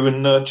grew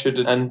and nurtured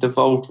and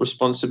devolved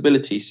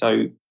responsibility.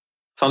 So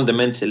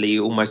fundamentally,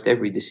 almost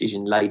every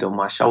decision laid on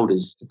my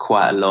shoulders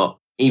quite a lot.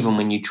 Even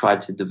when you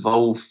tried to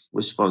devolve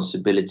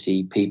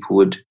responsibility, people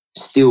would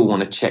still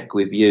want to check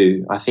with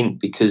you. I think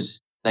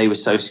because they were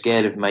so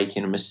scared of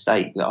making a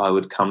mistake that I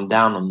would come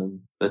down on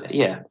them. But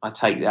yeah, I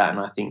take that, and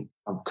I think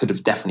I could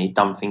have definitely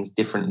done things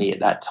differently at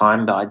that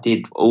time, but I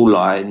did all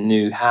I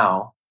knew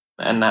how.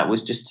 And that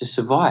was just to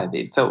survive.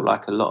 It felt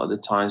like a lot of the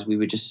times we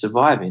were just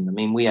surviving. I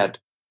mean,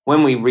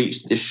 when we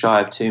reached just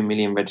shy of 2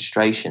 million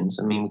registrations,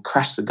 we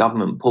crashed the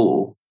government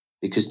portal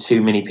because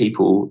too many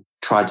people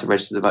tried to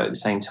register to vote at the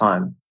same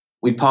time.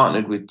 We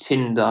partnered with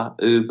Tinder,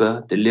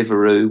 Uber,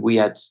 Deliveroo. We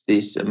had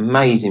this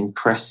amazing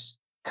press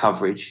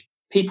coverage.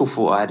 people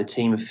thought I had a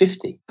team of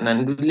 50, and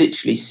then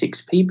literally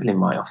 6 people in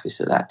my office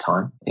at that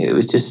time. It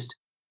was just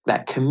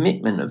that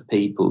commitment of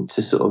people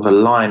to sort of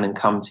align and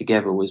come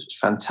together was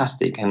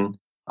fantastic. And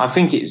I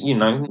think it's,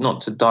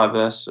 not to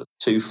diverse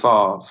too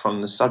far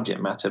from the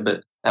subject matter,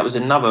 but that was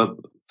another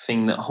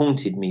thing that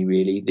haunted me,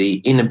 really, the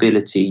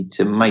inability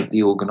to make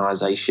the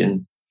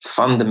organisation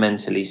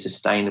fundamentally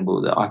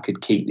sustainable, that I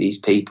could keep these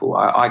people.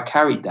 I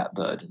carried that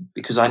burden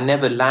because I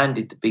never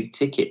landed the big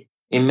ticket.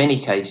 In many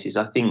cases,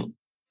 I think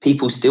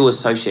people still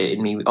associated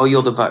me with, oh,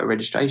 you're the voter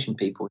registration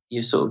people.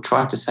 You sort of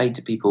try to say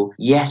to people,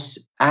 yes,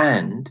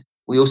 and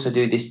we also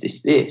do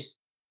this.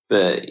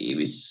 But it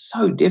was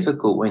so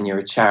difficult when you're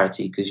a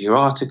charity because your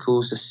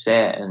articles are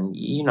set and,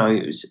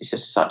 it's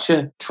just such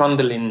a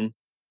trundling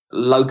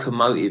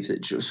locomotive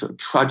that just sort of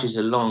trudges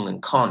along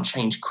and can't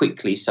change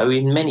quickly. So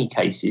in many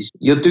cases,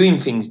 you're doing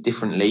things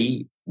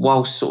differently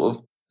while sort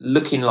of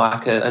looking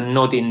like a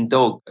nodding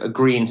dog,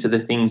 agreeing to the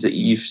things that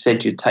you've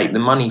said you'd take the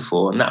money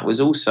for. And that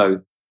was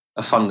also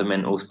a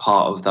fundamental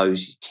part of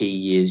those key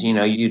years.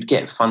 You'd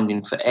get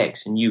funding for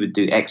X and you would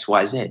do X,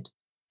 Y, Z,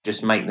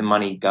 just make the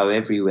money go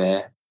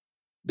everywhere,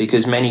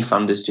 because many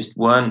funders just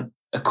weren't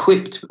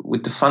equipped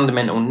with the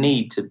fundamental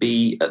need to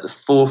be at the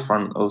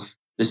forefront of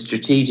the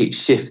strategic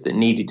shift that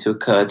needed to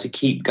occur to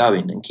keep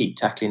going and keep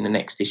tackling the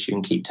next issue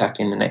and keep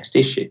tackling the next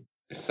issue.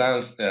 It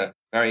sounds a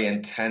very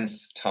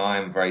intense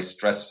time, very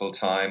stressful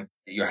time.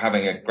 You're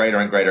having a greater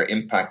and greater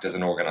impact as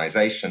an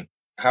organisation.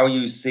 How are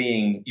you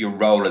seeing your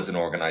role as an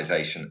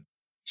organisation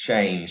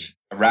change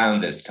around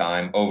this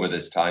time, over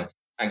this time?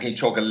 And can you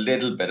talk a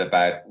little bit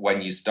about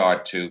when you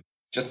start to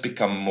just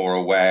become more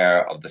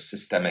aware of the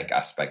systemic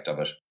aspect of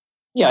it?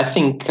 Yeah, I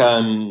think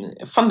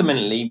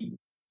fundamentally,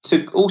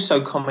 to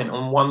also comment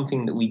on one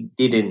thing that we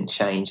didn't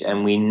change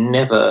and we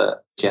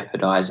never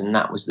jeopardise, and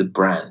that was the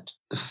brand.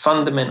 The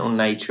fundamental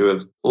nature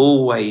of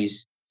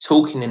always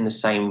talking in the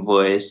same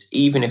voice,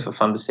 even if a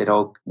funder said,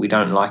 oh, we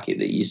don't like it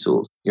that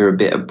you're a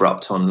bit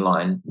abrupt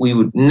online, we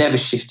would never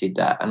shifted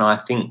that. And I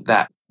think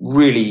that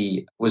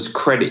really was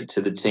credit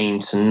to the team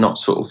to not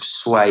sort of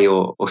sway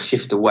or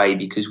shift away,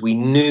 because we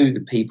knew the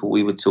people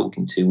we were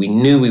talking to. We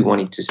knew we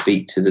wanted to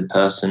speak to the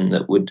person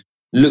that would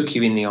look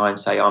you in the eye and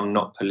say, I'm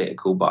not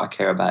political, but I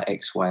care about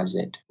X, Y,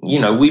 Z.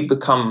 We've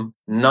become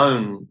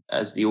known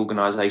as the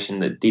organisation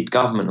that did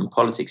government and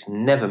politics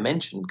and never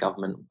mentioned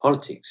government and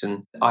politics.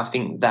 And I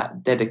think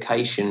that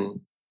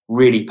dedication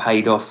really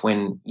paid off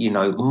when,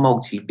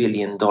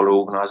 multi-billion-dollar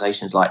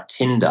organisations like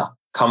Tinder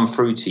come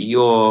through to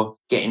your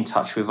get in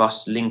touch with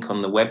us link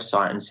on the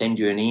website and send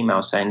you an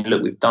email saying,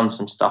 look, we've done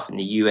some stuff in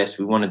the US,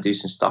 we want to do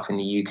some stuff in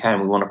the UK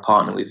and we want to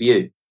partner with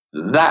you.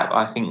 That,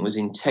 I think, was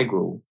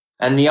integral.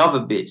 And the other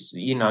bits,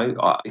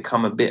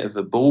 become a bit of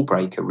a ball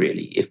breaker,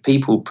 really. If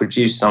people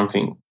produce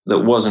something that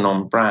wasn't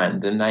on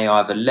brand, then they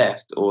either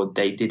left or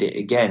they did it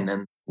again.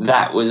 And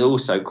that was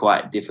also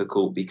quite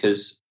difficult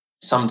because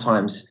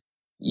sometimes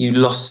you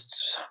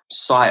lost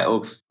sight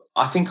of,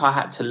 I think I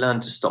had to learn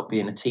to stop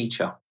being a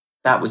teacher.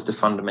 That was the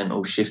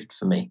fundamental shift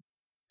for me.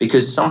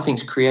 Because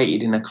something's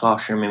created in a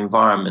classroom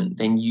environment,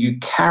 then you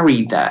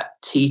carry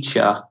that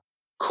teacher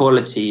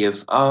quality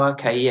of, oh,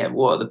 okay, yeah,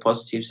 what are the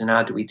positives and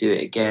how do we do it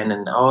again?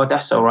 And, oh,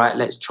 that's all right,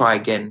 let's try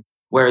again.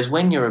 Whereas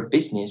when you're a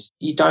business,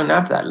 you don't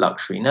have that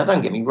luxury. Now,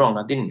 don't get me wrong,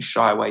 I didn't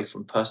shy away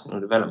from personal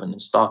development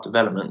and staff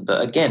development.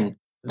 But again,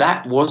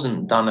 that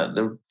wasn't done at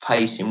the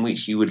pace in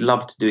which you would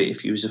love to do it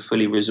if you was a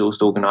fully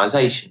resourced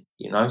organisation,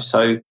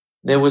 So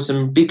there were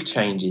some big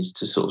changes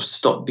to sort of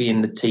stop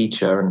being the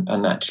teacher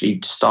and actually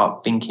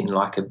start thinking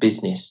like a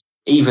business.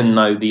 Even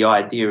though the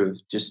idea of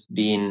just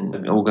being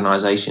an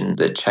organisation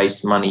that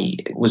chased money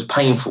was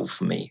painful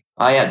for me.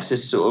 I had to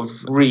sort of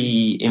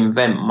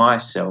reinvent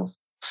myself.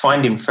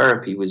 Finding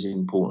therapy was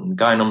important.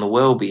 Going on the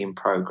wellbeing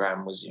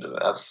program was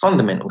a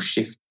fundamental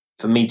shift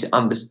for me to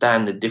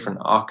understand the different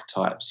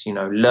archetypes,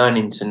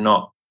 learning to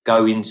not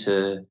go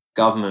into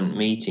government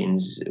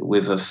meetings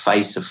with a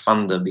face of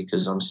funder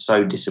because I'm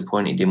so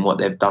disappointed in what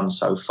they've done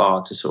so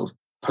far, to sort of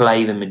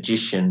play the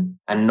magician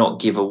and not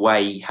give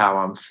away how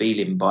I'm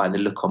feeling by the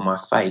look on my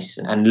face,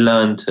 and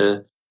learn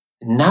to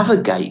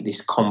navigate this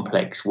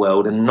complex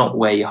world and not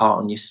wear your heart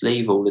on your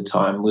sleeve all the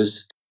time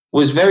was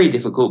very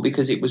difficult,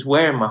 because it was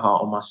wearing my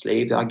heart on my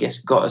sleeve that I guess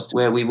got us to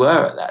where we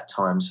were at that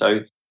time.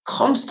 So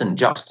constant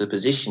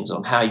juxtapositions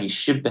on how you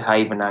should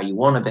behave and how you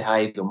want to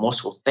behave and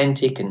what's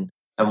authentic and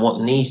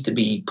what needs to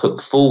be put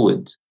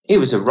forward. It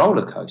was a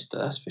roller coaster,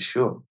 that's for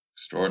sure.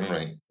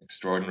 Extraordinary.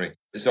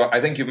 So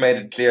I think you've made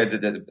it clear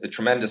that there's a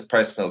tremendous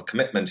personal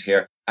commitment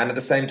here, and at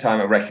the same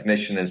time a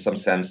recognition in some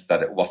sense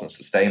that it wasn't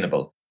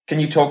sustainable. Can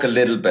you talk a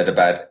little bit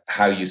about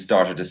how you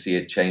started to see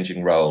a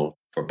changing role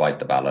for Bite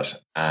the Ballot,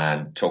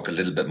 and talk a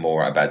little bit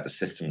more about the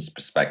systems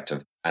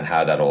perspective and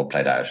how that all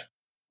played out?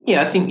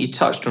 Yeah, I think you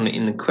touched on it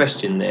in the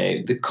question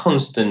there. The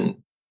constant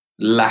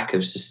lack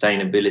of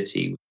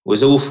sustainability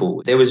was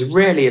awful. There was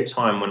rarely a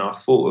time when I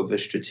thought of a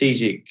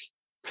strategic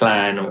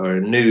plan or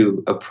a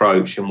new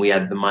approach and we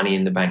had the money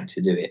in the bank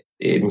to do it.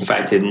 In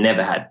fact, it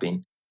never had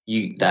been.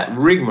 That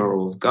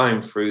rigmarole of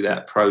going through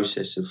that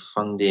process of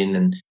funding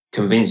and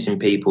convincing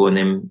people and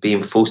then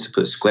being forced to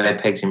put square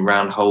pegs in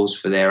round holes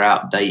for their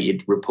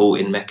outdated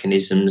reporting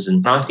mechanisms.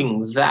 And I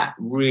think that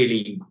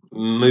really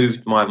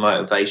moved my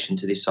motivation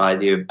to this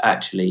idea of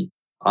actually,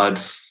 I'd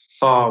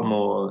far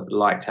more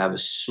like to have a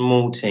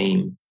small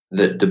team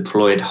that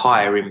deployed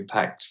higher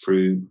impact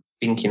through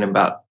thinking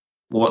about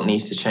what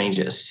needs to change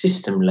at a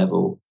system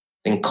level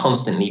than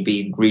constantly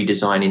be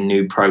redesigning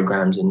new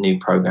programs and new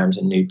programs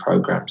and new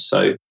programs.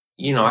 So,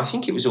 I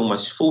think it was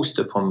almost forced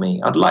upon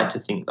me. I'd like to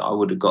think that I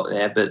would have got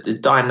there, but the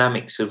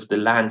dynamics of the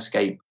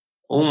landscape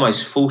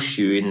almost force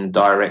you in the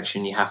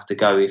direction you have to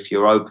go if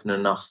you're open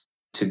enough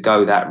to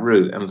go that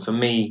route. And for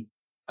me,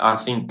 I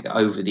think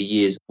over the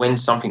years, when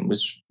something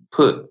was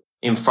put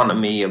in front of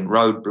me, a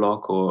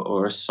roadblock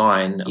or a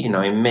sign,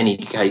 in many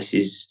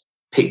cases,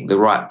 pick the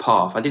right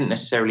path. I didn't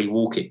necessarily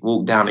walk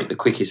down it the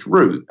quickest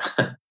route,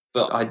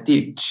 but I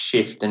did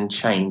shift and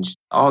change,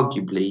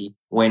 arguably,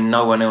 when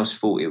no one else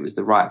thought it was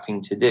the right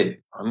thing to do.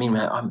 I mean,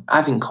 I'm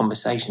having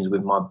conversations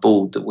with my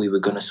board that we were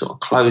going to sort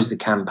of close the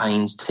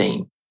campaigns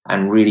team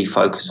and really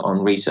focus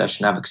on research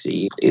and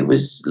advocacy. It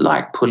was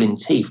like pulling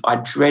teeth. I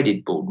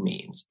dreaded board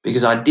meetings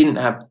because I didn't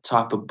have the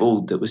type of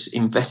board that was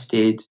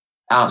invested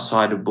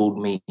outside of board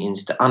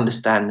meetings to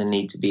understand the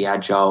need to be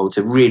agile,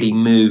 to really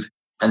move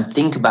and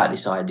think about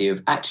this idea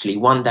of actually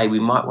one day we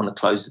might want to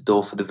close the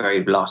door for the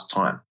very last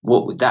time.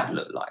 What would that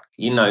look like?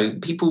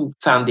 People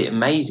found it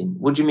amazing.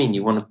 What do you mean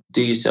you want to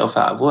do yourself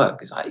out of work?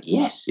 It's like,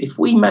 yes, if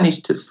we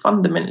manage to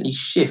fundamentally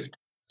shift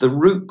the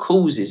root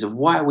causes of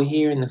why we're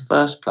here in the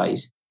first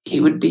place,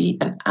 it would be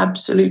an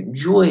absolute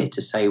joy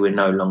to say we're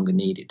no longer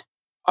needed.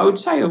 I would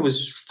say I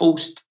was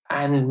forced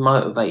and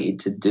motivated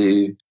to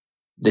do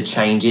the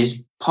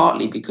changes,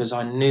 partly because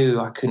I knew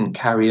I couldn't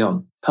carry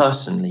on.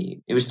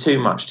 Personally, it was too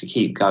much to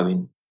keep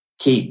going,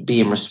 keep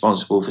being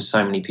responsible for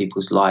so many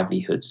people's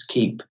livelihoods,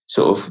 keep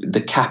sort of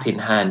the cap in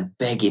hand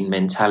begging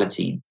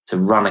mentality to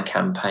run a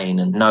campaign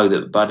and know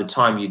that by the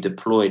time you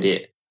deployed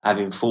it,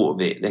 having thought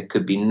of it, there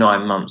could be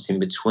 9 months in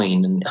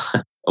between and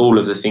all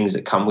of the things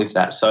that come with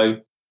that. So,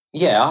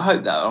 yeah, I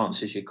hope that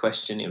answers your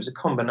question. It was a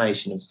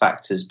combination of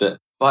factors, but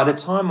by the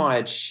time I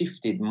had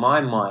shifted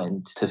my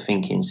mind to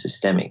thinking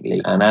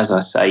systemically, and as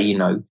I say,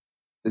 the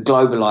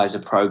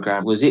Globalizer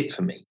program was it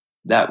for me.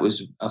 That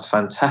was a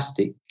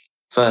fantastic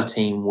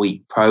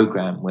 13-week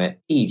program where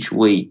each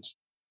week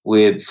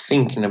we're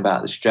thinking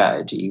about the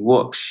strategy,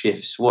 what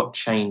shifts, what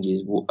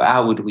changes,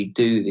 how would we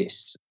do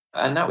this?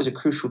 And that was a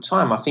crucial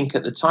time. I think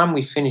at the time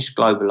we finished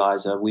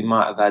Globalizer, we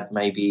might have had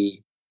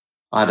maybe,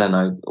 I don't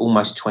know,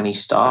 almost 20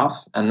 staff.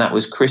 And that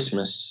was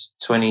Christmas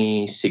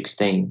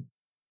 2016.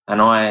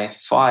 And I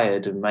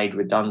fired and made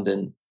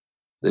redundant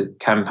the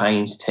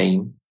campaigns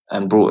team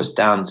and brought us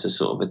down to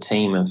sort of a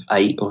team of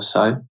 8 or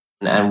so.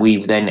 And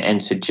we then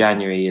entered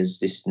January as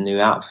this new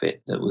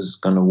outfit that was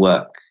going to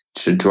work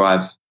to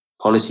drive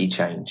policy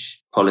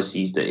change,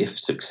 policies that, if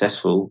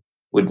successful,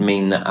 would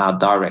mean that our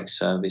direct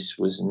service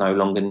was no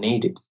longer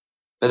needed.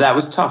 But that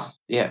was tough,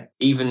 yeah.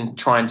 Even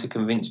trying to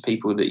convince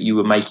people that you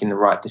were making the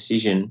right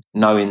decision,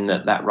 knowing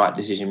that that right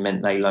decision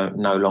meant they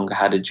no longer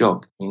had a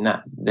job. I mean,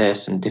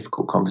 there's some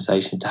difficult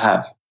conversation to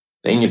have.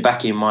 But in your back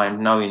of your mind,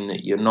 knowing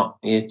that you're not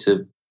here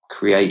to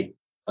create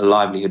a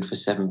livelihood for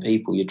 7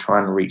 people, you're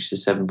trying to reach the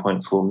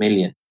 7.4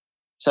 million.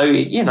 So,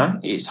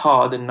 it's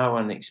hard and no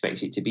one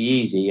expects it to be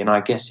easy. And I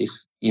guess if,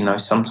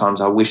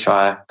 sometimes I wish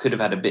I could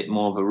have had a bit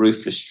more of a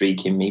ruthless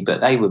streak in me,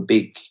 but they were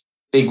big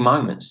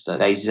moments that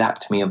they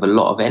zapped me of a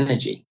lot of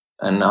energy.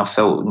 And I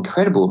felt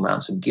incredible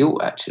amounts of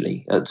guilt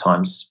actually at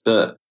times.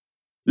 But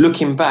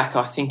looking back,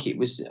 I think it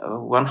was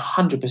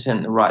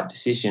 100% the right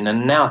decision.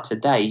 And now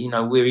today,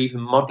 we're even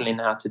modeling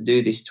how to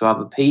do this to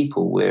other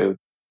people.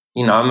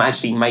 I'm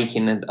actually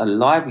making a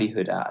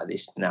livelihood out of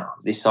this now.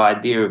 This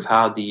idea of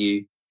how do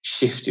you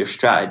shift your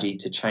strategy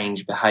to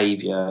change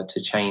behavior,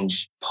 to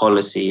change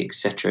policy,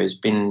 etc., has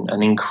been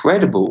an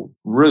incredible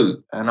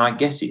route. And I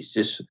guess it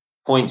just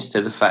points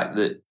to the fact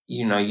that,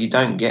 you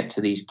don't get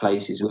to these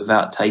places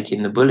without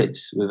taking the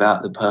bullets,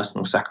 without the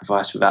personal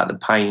sacrifice, without the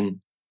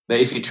pain. But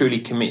if you're truly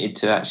committed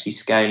to actually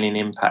scaling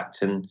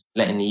impact and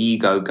letting the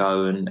ego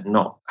go and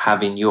not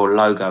having your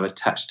logo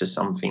attached to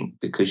something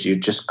because you're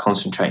just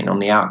concentrating on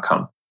the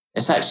outcome,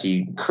 it's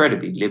actually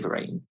incredibly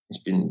liberating. It's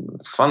been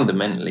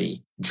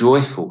fundamentally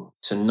joyful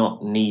to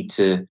not need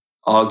to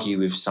argue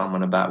with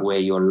someone about where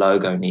your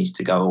logo needs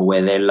to go or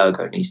where their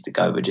logo needs to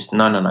go, but just,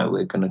 no,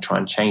 we're going to try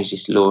and change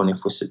this law. And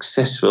if we're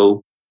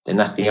successful, then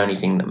that's the only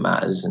thing that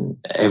matters. And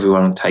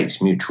everyone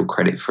takes mutual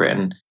credit for it.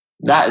 And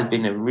that has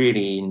been a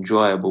really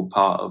enjoyable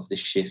part of the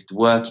shift,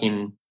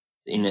 working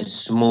in a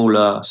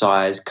smaller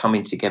size,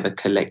 coming together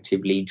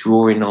collectively,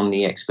 drawing on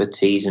the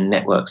expertise and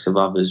networks of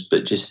others,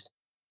 but just,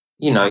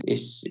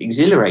 it's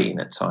exhilarating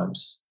at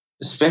times,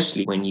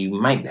 especially when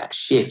you make that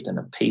shift and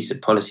a piece of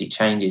policy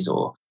changes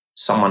or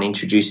someone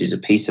introduces a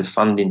piece of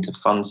funding to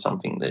fund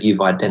something that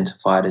you've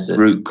identified as a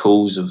root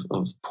cause of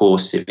poor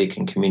civic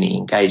and community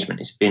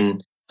engagement. It's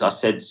been, as I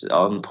said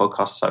on the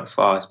podcast so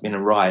far, it's been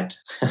a ride,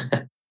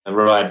 a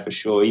ride for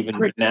sure. Even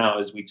right now,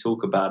 as we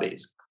talk about it,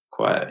 it's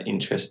quite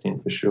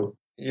interesting for sure.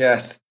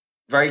 Yes.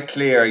 Very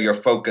clear your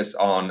focus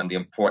on the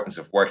importance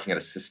of working at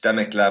a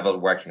systemic level,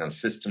 working on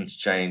systems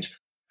change.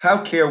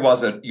 How clear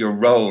was it your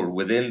role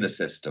within the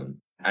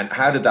system, and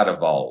how did that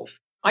evolve?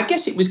 I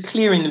guess it was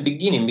clear in the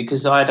beginning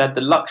because I had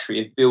the luxury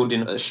of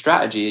building a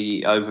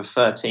strategy over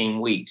 13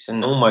 weeks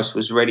and almost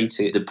was ready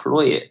to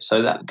deploy it.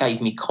 So that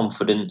gave me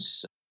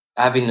confidence.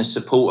 Having the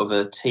support of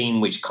a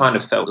team which kind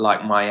of felt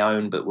like my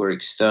own but were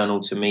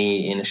external to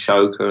me in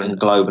Ashoka and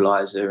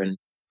Globalizer. And,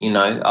 you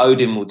know,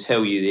 Odin will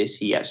tell you this.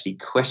 He actually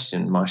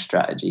questioned my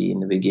strategy in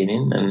the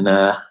beginning and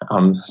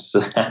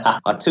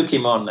I took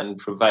him on and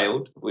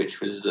prevailed,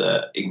 which was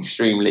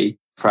extremely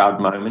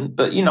proud moment.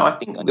 But, you know, I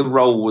think the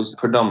role was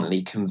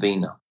predominantly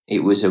convener.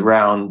 It was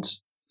around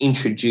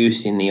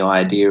introducing the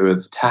idea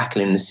of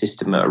tackling the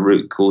system at a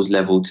root cause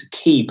level to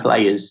key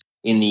players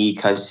in the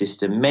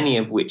ecosystem, many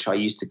of which I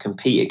used to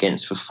compete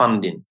against for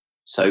funding.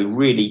 So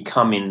really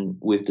coming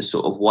with the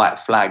sort of white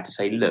flag to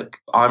say, look,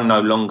 I'm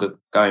no longer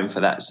going for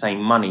that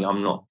same money.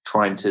 I'm not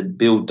trying to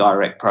build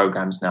direct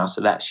programs now, so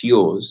that's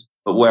yours.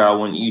 But where I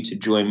want you to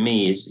join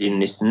me is in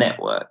this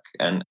network.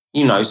 And,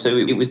 you know, so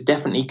it was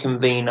definitely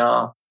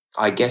convener.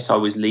 I guess I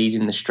was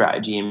leading the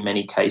strategy in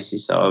many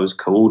cases. So I was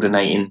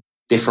coordinating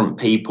different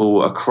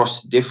people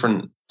across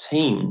different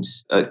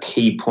teams at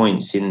key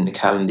points in the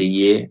calendar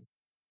year.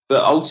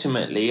 But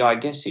ultimately, I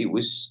guess it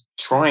was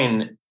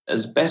trying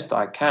as best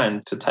I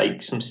can to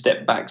take some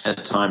step backs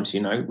at times, you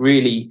know,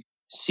 really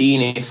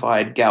seeing if I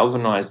had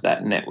galvanized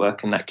that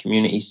network and that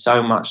community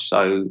so much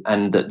so,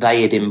 and that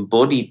they had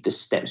embodied the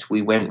steps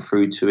we went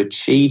through to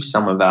achieve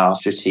some of our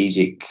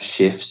strategic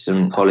shifts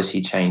and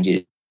policy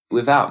changes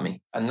without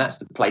me. And that's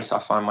the place I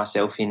find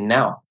myself in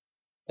now.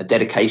 A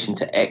dedication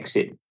to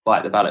exit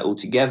Bite the Ballot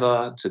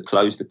altogether, to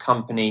close the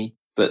company,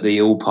 but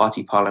the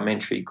all-party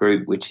parliamentary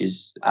group, which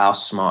is our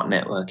smart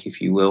network,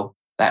 if you will,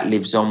 that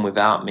lives on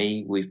without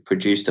me. We've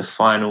produced a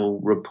final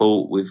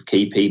report with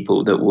key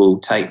people that will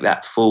take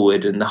that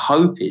forward. And the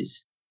hope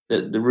is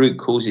that the root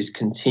causes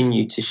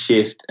continue to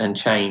shift and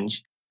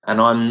change. And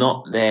I'm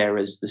not there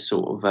as the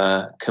sort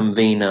of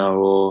convener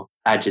or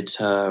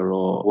agitator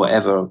or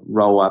whatever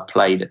role I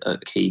played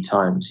at key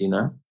times, you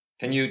know.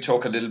 Can you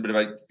talk a little bit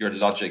about your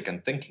logic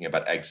and thinking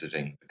about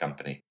exiting the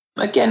company?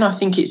 Again, I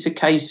think it's a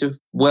case of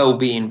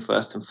well-being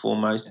first and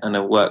foremost and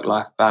a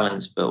work-life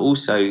balance, but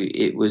also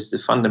it was the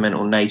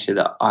fundamental nature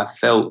that I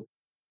felt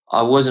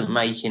I wasn't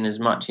making as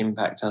much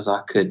impact as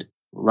I could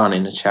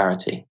running a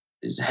charity.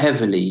 It's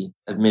heavily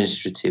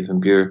administrative and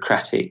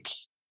bureaucratic,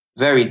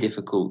 very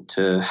difficult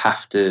to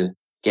have to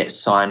get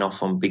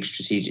sign-off on big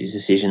strategic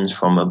decisions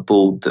from a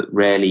board that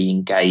rarely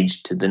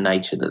engaged to the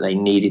nature that they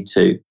needed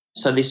to.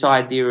 So this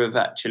idea of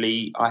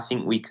actually, I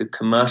think we could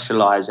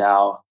commercialise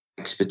our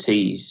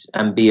expertise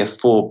and be a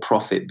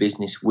for-profit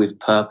business with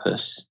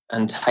purpose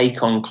and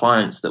take on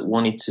clients that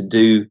wanted to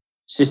do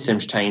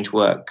systems change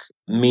work,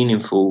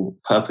 meaningful,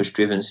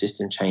 purpose-driven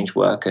system change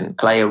work, and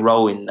play a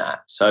role in that.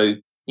 So,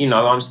 you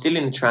know, I'm still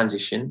in the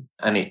transition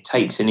and it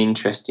takes an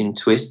interesting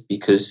twist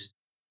because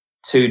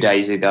 2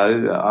 days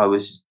ago, I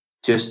was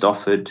just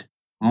offered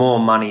more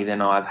money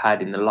than I've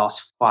had in the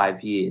last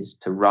 5 years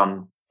to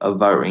run a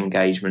voter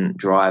engagement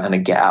drive and a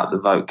get out the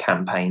vote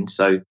campaign.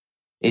 So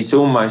it's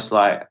almost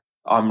like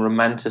I'm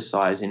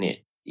romanticizing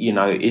it. You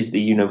know, is the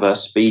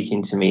universe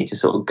speaking to me to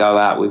sort of go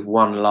out with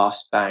one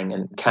last bang?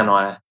 And can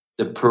I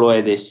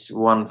deploy this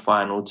one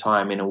final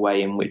time in a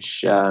way in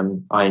which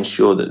I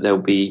ensure that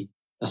there'll be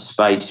a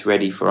space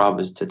ready for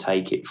others to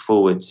take it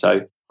forward?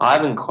 So I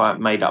haven't quite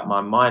made up my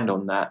mind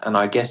on that. And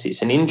I guess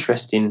it's an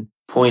interesting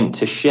point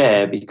to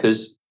share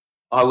because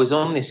I was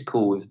on this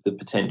call with the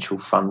potential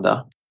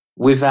funder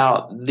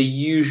without the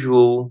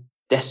usual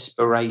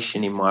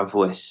desperation in my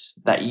voice,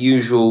 that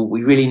usual,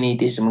 we really need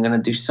this and we're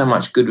going to do so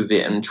much good with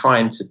it, and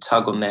trying to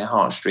tug on their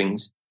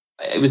heartstrings.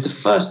 It was the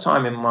first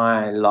time in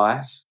my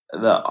life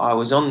that I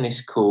was on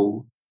this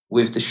call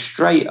with the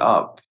straight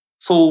up,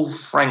 full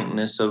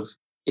frankness of,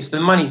 if the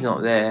money's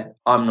not there,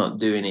 I'm not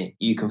doing it.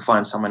 You can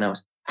find someone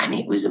else. And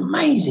it was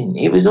amazing.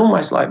 It was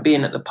almost like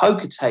being at the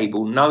poker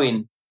table,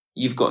 knowing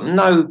you've got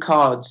no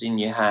cards in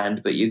your hand,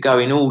 but you're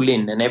going all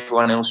in and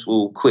everyone else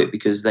will quit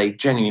because they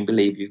genuinely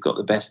believe you've got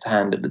the best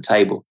hand at the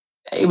table.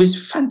 It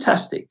was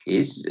fantastic.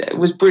 It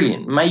was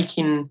brilliant.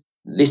 Making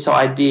this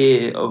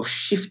idea of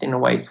shifting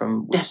away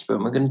from desperate,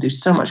 and we're going to do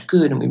so much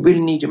good and we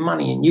really need your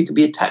money and you could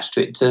be attached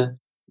to it, to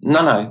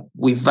no,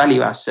 we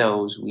value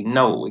ourselves. We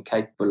know what we're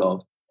capable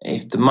of.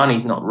 If the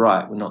money's not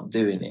right, we're not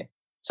doing it.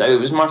 So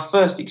it was my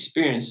first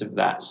experience of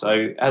that.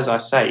 So as I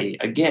say,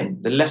 again,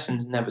 the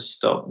lessons never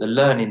stop. The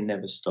learning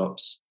never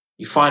stops.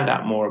 You find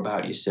out more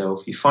about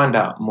yourself. You find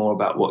out more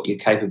about what you're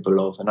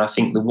capable of. And I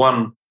think the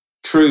one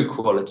true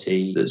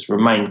quality that's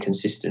remained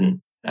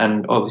consistent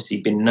and obviously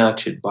been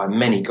nurtured by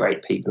many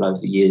great people over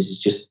the years is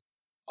just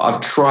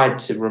I've tried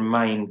to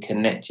remain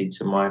connected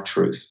to my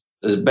truth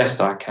as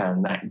best I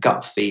can, that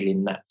gut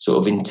feeling, that sort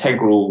of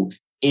integral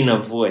inner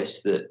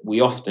voice that we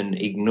often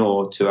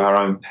ignore to our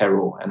own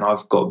peril. And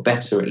I've got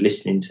better at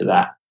listening to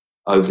that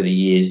over the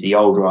years, the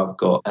older I've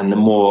got and the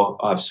more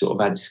I've sort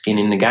of had skin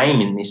in the game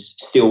in this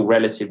still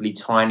relatively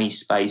tiny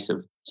space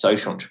of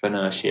social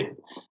entrepreneurship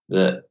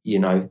that,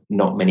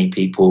 not many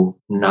people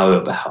know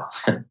about.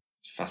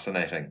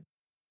 Fascinating.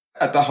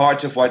 At the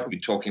heart of what we're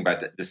talking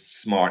about, the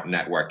smart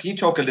network, can you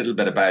talk a little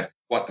bit about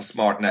what the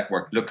smart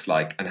network looks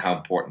like and how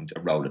important a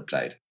role it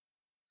played?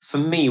 For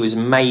me, it was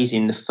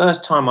amazing. The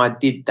first time I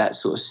did that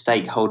sort of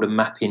stakeholder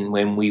mapping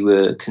when we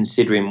were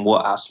considering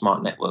what our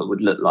smart network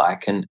would look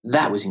like, and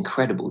that was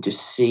incredible to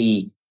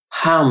see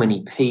how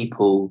many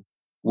people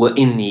were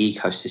in the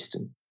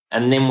ecosystem.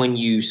 And then when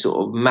you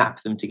sort of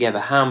map them together,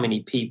 how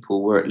many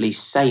people were at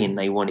least saying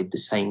they wanted the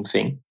same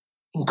thing.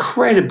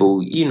 Incredible,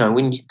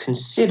 when you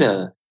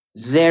consider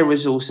their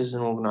resources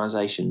and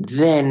organisation,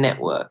 their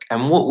network.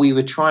 And what we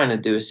were trying to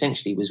do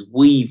essentially was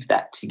weave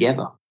that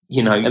together.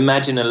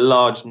 Imagine a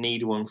large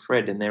needle and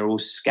thread and they're all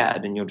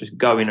scattered and you're just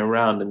going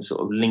around and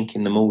sort of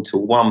linking them all to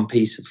one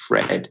piece of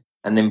thread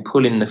and then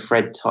pulling the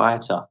thread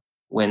tighter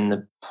when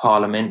the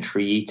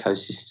parliamentary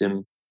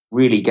ecosystem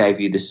really gave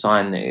you the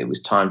sign that it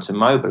was time to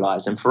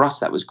mobilise. And for us,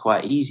 that was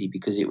quite easy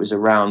because it was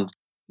around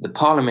the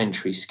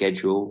parliamentary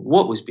schedule,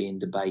 what was being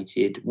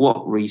debated,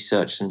 what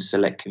research and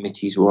select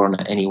committees were on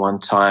at any one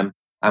time,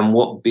 and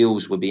what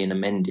bills were being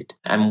amended.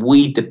 And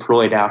we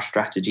deployed our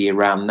strategy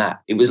around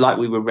that. It was like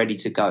we were ready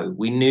to go.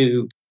 We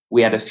knew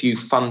we had a few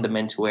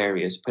fundamental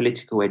areas: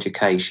 political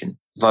education,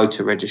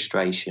 voter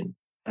registration.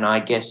 And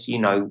I guess,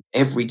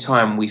 every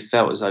time we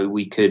felt as though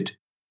we could,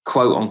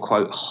 quote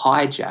unquote,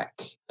 hijack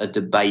a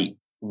debate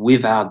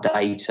with our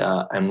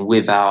data and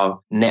with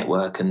our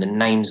network and the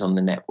names on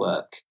the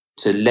network,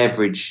 to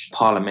leverage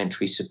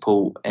parliamentary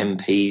support,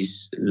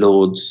 MPs,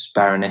 lords,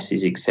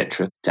 baronesses,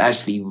 etc., to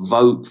actually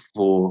vote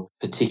for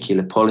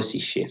particular policy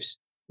shifts.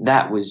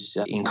 That was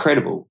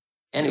incredible.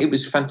 And it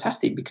was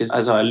fantastic because,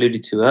 as I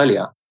alluded to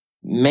earlier,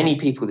 many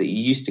people that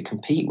you used to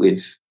compete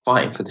with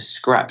fighting for the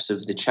scraps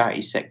of the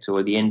charity sector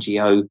or the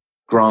NGO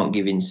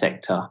grant-giving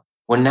sector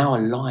were now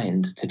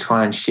aligned to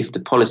try and shift the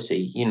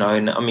policy,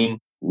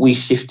 we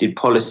shifted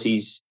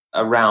policies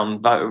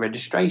around voter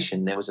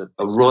registration. There was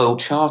a royal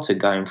charter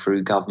going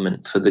through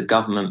government for the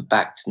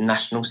government-backed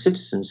National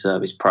Citizen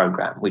Service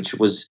programme, which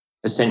was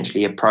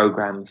essentially a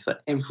programme for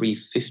every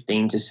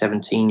 15 to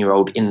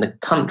 17-year-old in the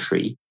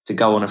country to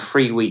go on a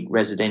 3-week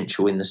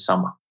residential in the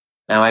summer.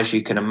 Now, as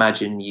you can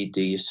imagine, you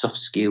do your soft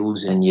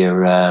skills and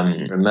your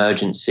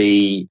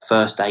emergency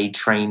first aid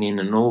training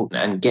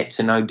and get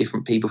to know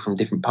different people from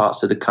different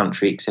parts of the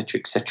country, etc.,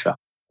 etc.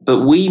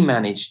 But we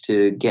managed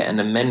to get an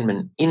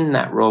amendment in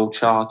that Royal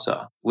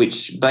Charter,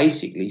 which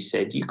basically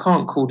said you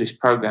can't call this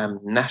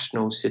programme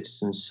National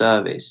Citizen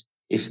Service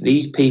if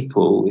these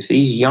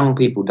young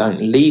people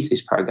don't leave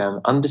this programme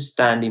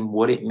understanding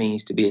what it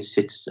means to be a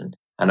citizen.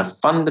 And a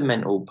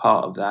fundamental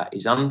part of that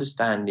is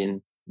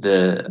understanding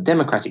the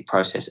democratic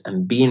process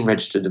and being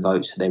registered to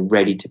vote so they're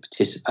ready to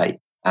participate.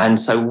 And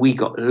so we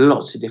got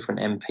lots of different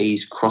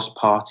MPs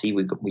cross-party.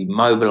 We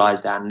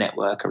mobilised our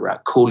network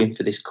around calling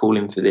for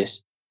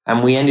this.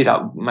 And we ended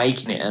up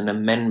making it an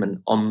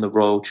amendment on the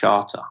Royal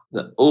Charter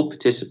that all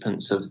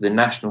participants of the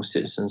National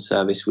Citizen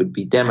Service would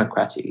be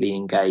democratically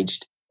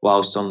engaged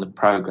whilst on the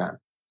programme.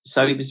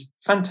 So it was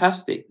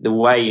fantastic, the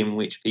way in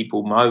which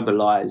people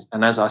mobilised.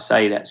 And as I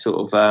say, that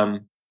sort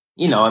of,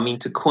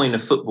 to coin a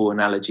football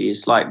analogy,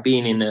 it's like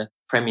being in a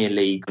Premier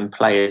League and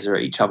players are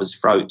at each other's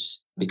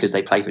throats because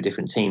they play for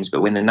different teams.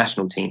 But when the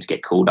national teams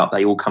get called up,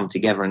 they all come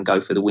together and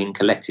go for the win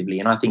collectively.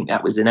 And I think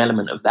that was an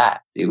element of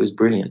that. It was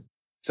brilliant.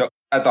 So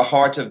at the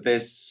heart of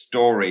this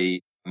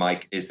story,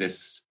 Mike, is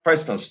this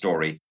personal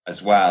story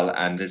as well.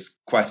 And this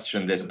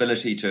question, this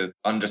ability to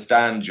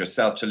understand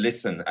yourself, to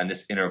listen, and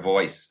this inner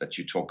voice that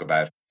you talk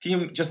about. Can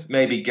you just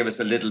maybe give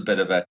us a little bit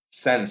of a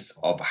sense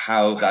of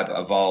how that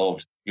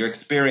evolved, your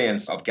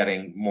experience of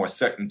getting more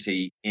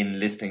certainty in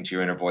listening to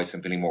your inner voice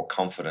and feeling more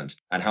confident,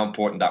 and how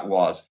important that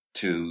was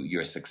to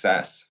your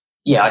success?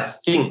 Yeah, I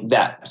think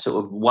that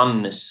sort of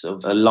oneness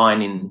of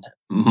aligning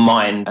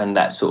mind and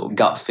that sort of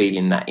gut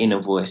feeling, that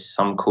inner voice,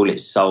 some call it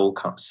soul,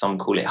 some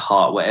call it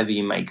heart, whatever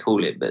you may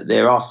call it. But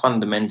there are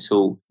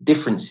fundamental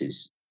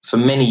differences. For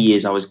many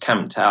years, I was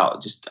camped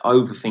out, just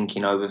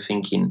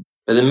overthinking.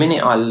 But the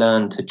minute I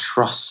learned to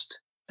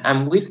trust,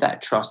 and with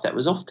that trust, that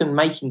was often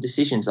making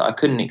decisions that I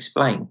couldn't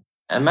explain.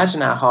 Imagine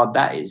how hard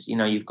that is.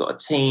 You've got a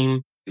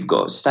team, you've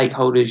got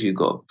stakeholders, you've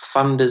got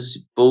funders,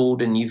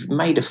 board, and you've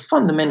made a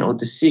fundamental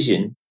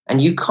decision. And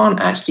you can't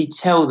actually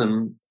tell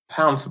them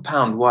pound for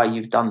pound why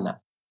you've done that,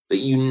 but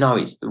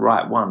it's the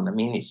right one. I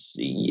mean,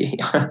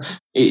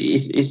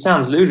 it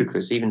sounds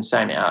ludicrous even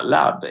saying it out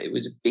loud, but it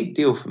was a big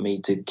deal for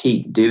me to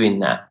keep doing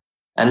that.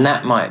 And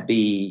that might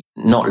be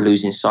not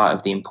losing sight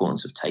of the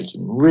importance of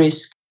taking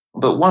risk.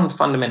 But one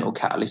fundamental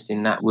catalyst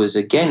in that was,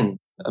 again,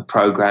 a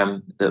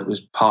program that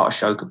was part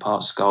Ashoka,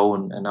 part Skull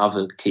and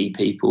other key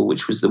people,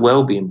 which was the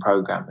wellbeing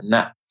program. And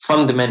that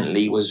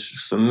fundamentally was,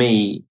 for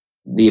me,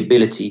 the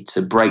ability to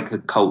break the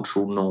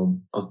cultural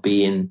norm of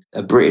being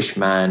a British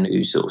man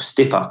who sort of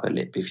stiff upper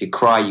lip. If you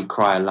cry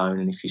alone.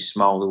 And if you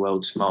smile, the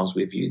world smiles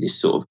with you. This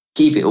sort of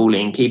keep it all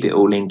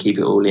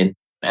in.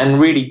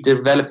 And really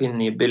developing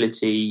the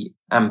ability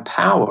and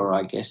power,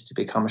 I guess, to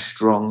become a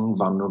strong,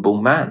 vulnerable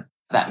man.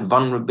 that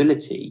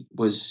vulnerability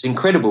was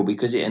incredible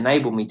because it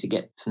enabled me to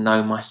get to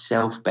know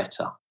myself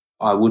better.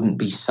 I wouldn't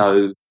be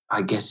so,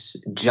 I guess,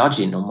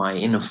 judging on my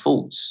inner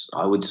faults.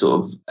 I would sort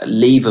of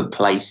leave a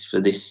place for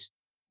this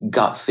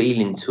gut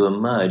feeling to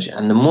emerge.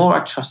 And the more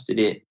I trusted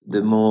it,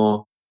 the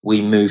more we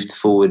moved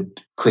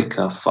forward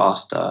quicker,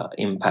 faster.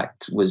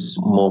 Impact was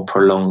more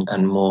prolonged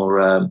and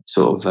more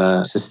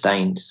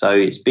sustained. So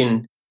it's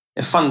been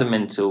a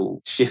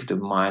fundamental shift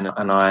of mine,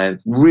 and I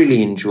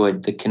really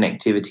enjoyed the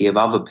connectivity of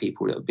other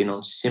people that have been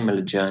on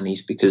similar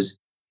journeys, because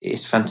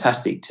it's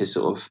fantastic to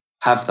sort of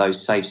have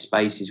those safe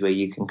spaces where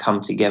you can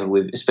come together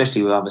with,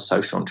 especially with other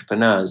social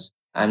entrepreneurs,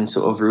 and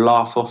sort of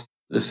laugh off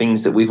the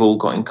things that we've all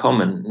got in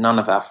common. None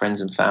of our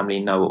friends and family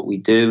know what we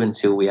do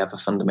until we have a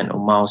fundamental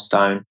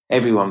milestone.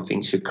 Everyone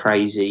thinks you're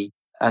crazy,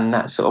 and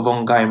that sort of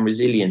ongoing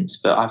resilience.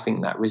 But I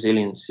think that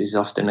resilience is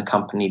often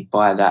accompanied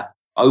by that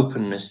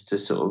openness to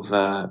sort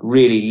of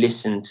really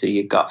listen to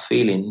your gut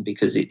feeling,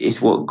 because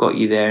it's what got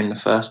you there in the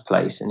first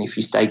place. And if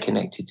you stay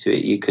connected to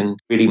it, you can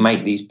really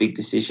make these big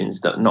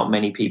decisions that not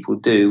many people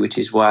do, which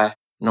is why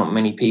not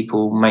many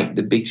people make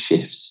the big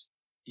shifts.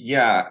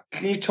 Yeah.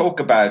 Can you talk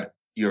about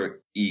your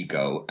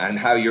ego and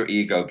how your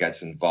ego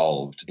gets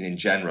involved in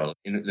general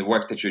in the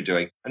work that you're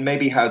doing, and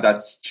maybe how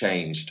that's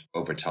changed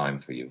over time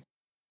for you?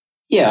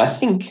 Yeah, I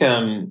think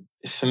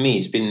for me,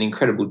 it's been an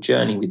incredible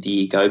journey with the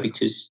ego,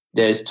 because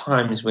there's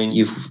times when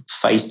you've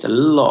faced a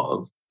lot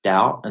of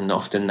doubt, and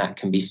often that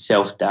can be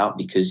self-doubt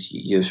because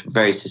you're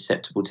very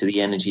susceptible to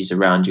the energies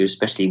around you,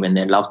 especially when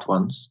they're loved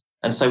ones.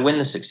 And so when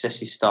the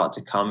successes start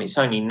to come, it's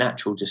only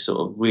natural to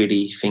sort of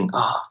really think,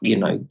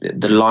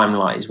 the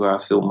limelight is where I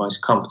feel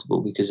most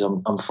comfortable, because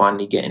I'm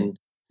finally getting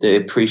the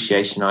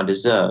appreciation I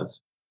deserve.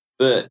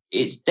 But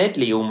it's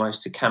deadly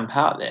almost to camp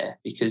out there,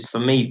 because for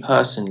me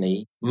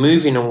personally,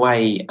 moving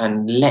away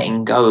and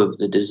letting go of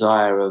the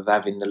desire of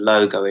having the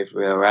logo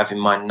everywhere or having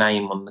my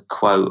name on the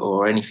quote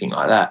or anything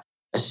like that,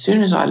 as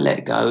soon as I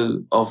let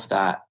go of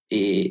that,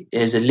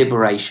 there's a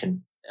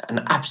liberation,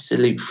 an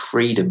absolute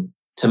freedom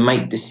to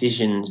make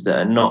decisions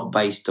that are not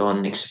based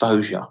on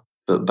exposure,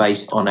 but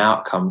based on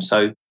outcome.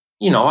 So,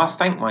 I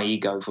thank my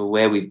ego for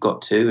where we've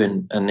got to,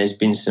 and there's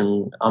been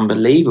some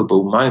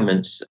unbelievable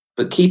moments.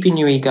 But keeping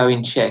your ego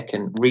in check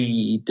and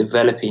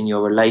redeveloping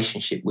your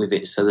relationship with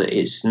it so that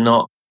it's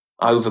not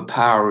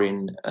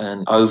overpowering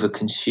and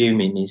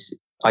over-consuming is,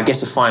 I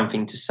guess, a fine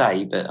thing to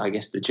say, but I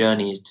guess the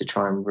journey is to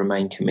try and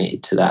remain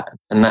committed to that.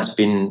 And that's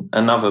been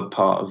another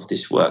part of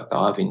this work that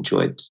I've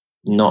enjoyed,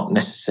 not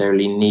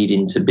necessarily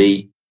needing to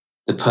be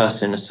the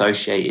person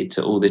associated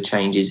to all the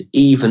changes,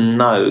 even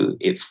though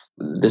if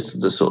the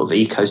sort of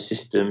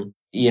ecosystem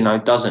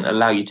doesn't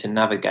allow you to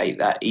navigate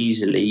that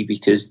easily,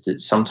 because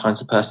sometimes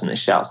the person that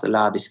shouts the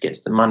loudest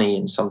gets the money,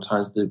 and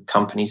sometimes the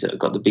companies that have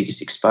got the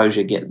biggest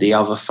exposure get the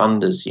other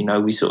funders.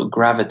 We sort of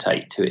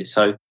gravitate to it.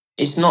 So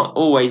it's not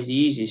always the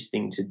easiest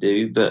thing to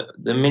do, but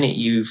the minute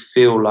you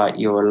feel like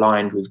you're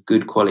aligned with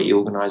good quality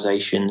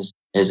organisations,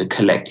 there's a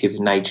collective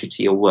nature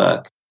to your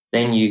work,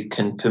 then you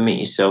can permit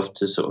yourself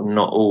to sort of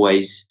not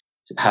always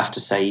have to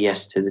say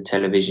yes to the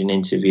television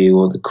interview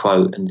or the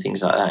quote and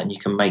things like that. And you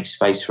can make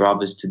space for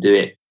others to do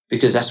it,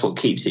 because that's what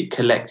keeps it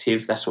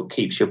collective. That's what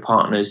keeps your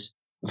partners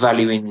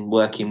valuing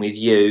working with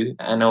you.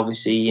 And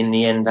obviously, in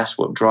the end, that's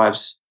what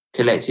drives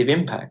collective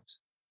impact.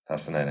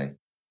 Fascinating.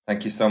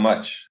 Thank you so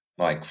much,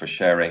 Mike, for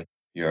sharing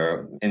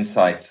your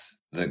insights,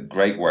 the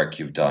great work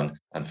you've done,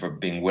 and for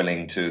being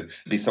willing to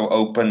be so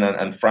open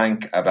and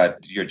frank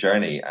about your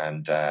journey.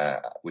 And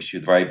wish you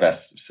the very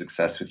best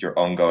success with your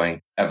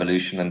ongoing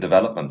evolution and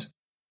development.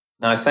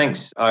 No,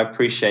 thanks. I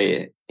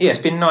appreciate it. Yeah, it's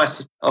been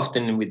nice.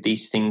 Often with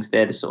these things,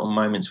 they're the sort of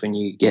moments when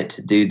you get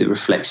to do the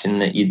reflection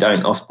that you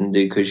don't often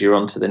do, because you're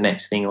on to the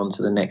next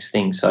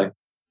thing. So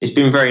it's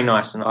been very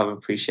nice, and I've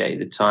appreciated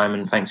the time,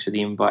 and thanks for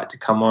the invite to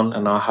come on.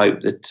 And I hope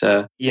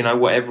that,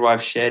 whatever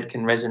I've shared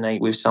can resonate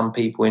with some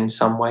people in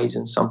some ways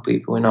and some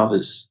people in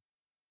others.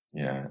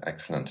 Yeah,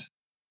 excellent.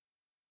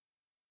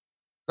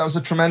 That was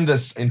a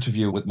tremendous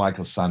interview with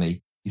Michael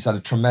Sani. He's had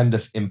a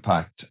tremendous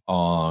impact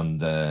on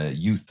the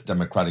youth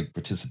democratic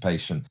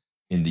participation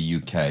in the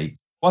UK.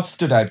 What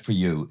stood out for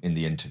you in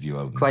the interview,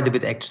 Odin? Quite a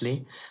bit,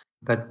 actually.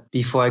 But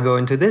before I go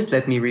into this,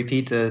 let me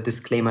repeat a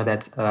disclaimer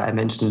that I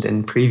mentioned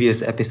in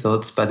previous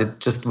episodes, but it's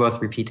just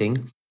worth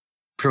repeating.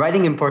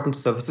 Providing important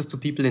services to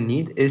people in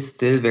need is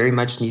still very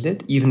much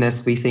needed, even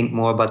as we think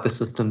more about the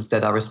systems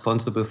that are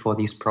responsible for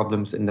these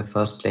problems in the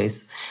first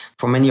place.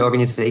 For many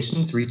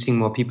organizations, reaching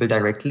more people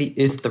directly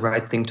is the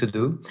right thing to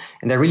do.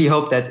 And I really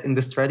hope that in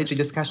the strategy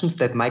discussions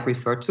that Mike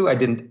referred to, I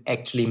didn't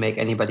actually make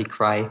anybody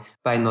cry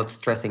by not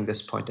stressing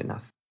this point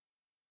enough.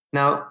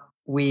 Now,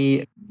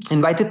 we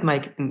invited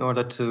Mike in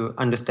order to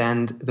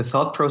understand the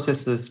thought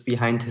processes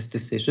behind his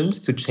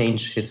decisions to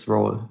change his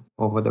role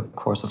over the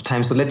course of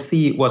time. So let's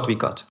see what we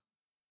got.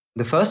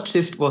 The first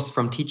shift was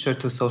from teacher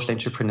to social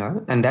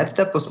entrepreneur, and that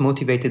step was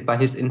motivated by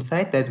his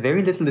insight that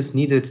very little is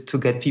needed to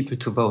get people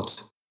to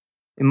vote.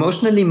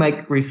 Emotionally,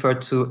 Mike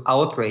referred to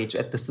outrage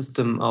at the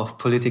system of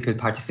political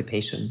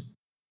participation.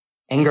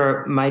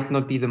 Anger might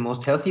not be the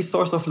most healthy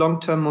source of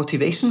long-term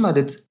motivation, but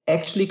it's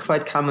actually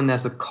quite common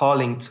as a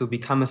calling to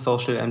become a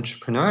social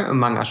entrepreneur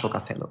among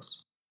Ashoka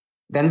Fellows.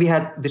 Then we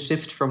had the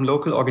shift from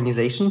local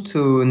organization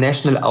to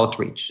national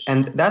outreach.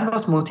 And that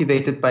was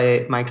motivated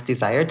by Mike's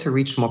desire to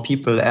reach more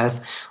people,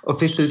 as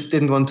officials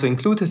didn't want to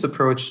include his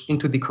approach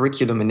into the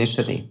curriculum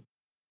initially.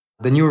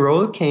 The new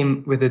role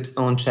came with its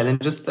own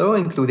challenges, though,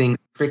 including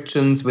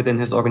frictions within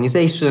his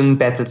organization,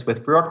 battles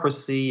with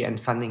bureaucracy, and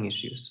funding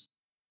issues.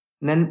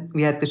 And then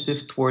we had the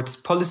shift towards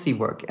policy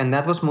work, and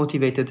that was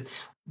motivated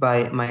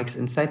by Mike's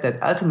insight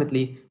that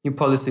ultimately new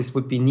policies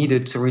would be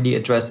needed to really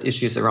address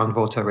issues around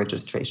voter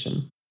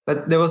registration.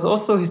 But there was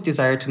also his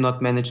desire to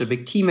not manage a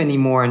big team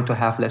anymore and to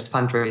have less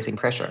fundraising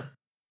pressure.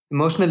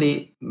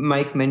 Emotionally,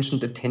 Mike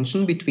mentioned the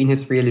tension between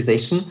his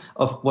realization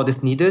of what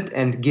is needed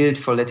and guilt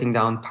for letting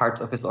down parts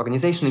of his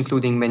organization,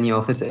 including many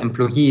of his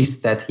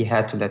employees that he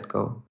had to let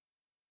go.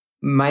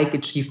 Mike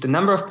achieved a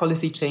number of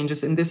policy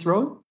changes in this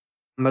role.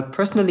 But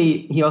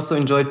personally, he also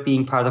enjoyed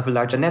being part of a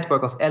larger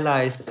network of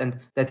allies and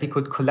that he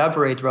could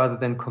collaborate rather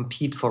than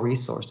compete for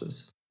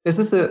resources. This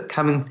is a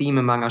common theme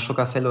among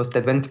Ashoka Fellows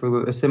that went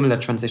through a similar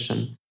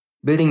transition.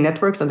 Building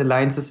networks and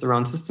alliances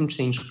around system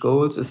change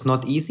goals is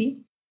not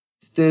easy.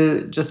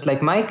 Still, just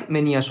like Mike,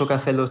 many Ashoka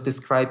Fellows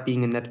describe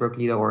being a network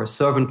leader or a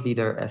servant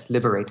leader as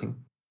liberating.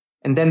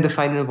 And then the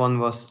final one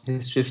was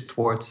his shift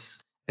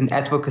towards an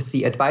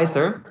advocacy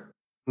advisor,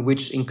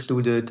 which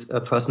included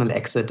a personal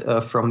exit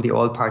from the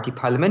all-party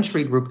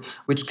parliamentary group,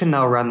 which can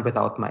now run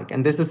without Mike.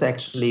 And this is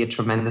actually a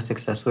tremendous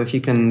success. So if you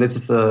can, this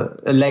is a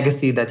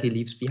legacy that he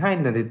leaves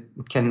behind, and it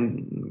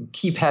can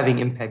keep having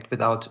impact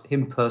without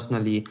him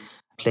personally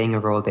playing a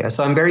role there.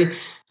 So I'm very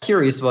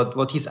curious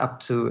what he's up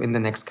to in the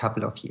next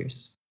couple of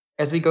years.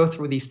 As we go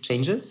through these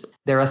changes,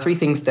 there are three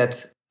things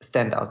that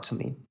stand out to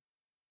me.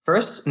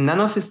 First,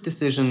 none of his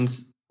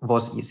decisions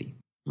was easy.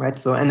 Right,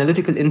 so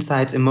analytical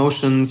insights,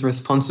 emotions,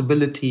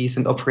 responsibilities,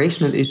 and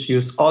operational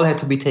issues all had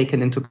to be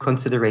taken into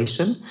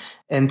consideration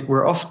and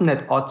were often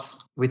at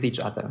odds with each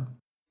other.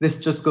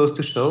 This just goes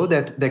to show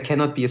that there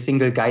cannot be a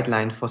single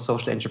guideline for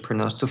social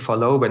entrepreneurs to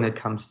follow when it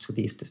comes to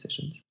these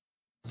decisions.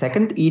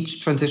 Second,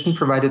 each transition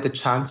provided a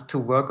chance to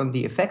work on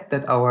the effect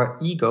that our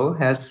ego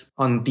has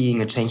on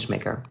being a change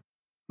maker.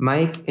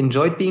 Mike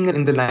enjoyed being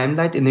in the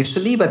limelight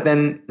initially, but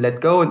then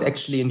let go and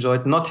actually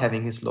enjoyed not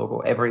having his logo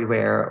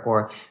everywhere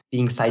or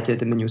being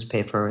cited in the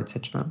newspaper,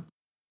 etc.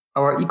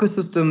 Our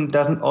ecosystem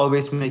doesn't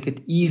always make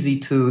it easy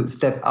to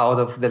step out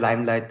of the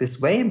limelight this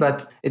way,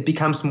 but it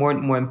becomes more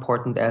and more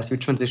important as we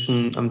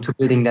transition to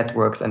building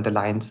networks and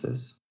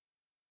alliances.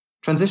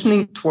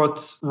 Transitioning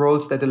towards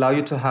roles that allow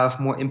you to have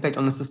more impact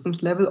on the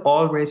systems level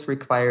always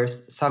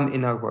requires some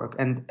inner work.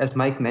 And as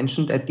Mike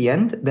mentioned at the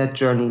end, that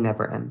journey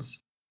never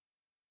ends.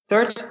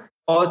 Third,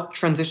 all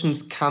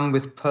transitions come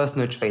with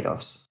personal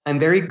trade-offs. I'm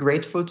very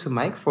grateful to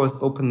Mike for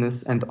his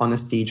openness and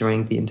honesty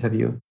during the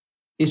interview.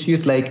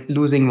 Issues like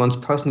losing one's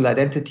personal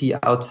identity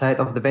outside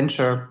of the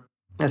venture,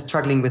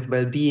 struggling with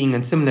well-being,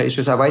 and similar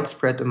issues are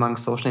widespread among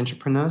social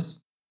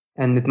entrepreneurs.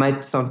 And it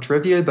might sound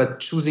trivial, but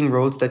choosing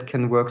roles that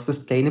can work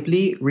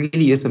sustainably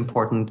really is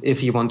important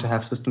if you want to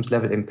have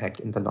systems-level impact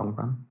in the long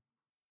run.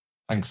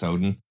 Thanks,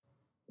 Odin.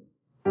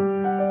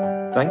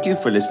 Thank you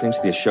for listening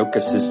to the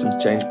Ashoka Systems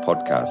Change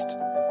podcast.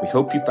 We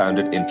hope you found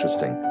it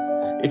interesting.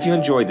 If you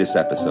enjoyed this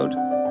episode,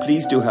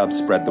 please do help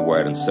spread the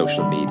word on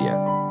social media.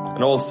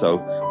 And also,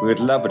 we would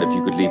love it if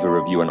you could leave a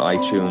review on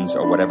iTunes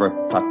or whatever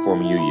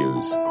platform you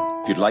use.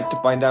 If you'd like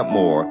to find out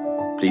more,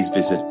 please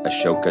visit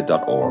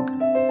ashoka.org.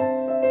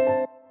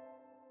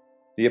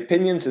 The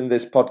opinions in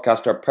this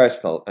podcast are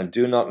personal and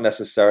do not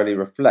necessarily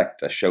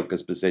reflect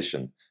Ashoka's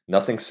position.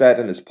 Nothing said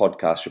in this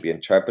podcast should be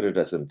interpreted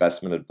as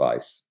investment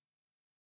advice.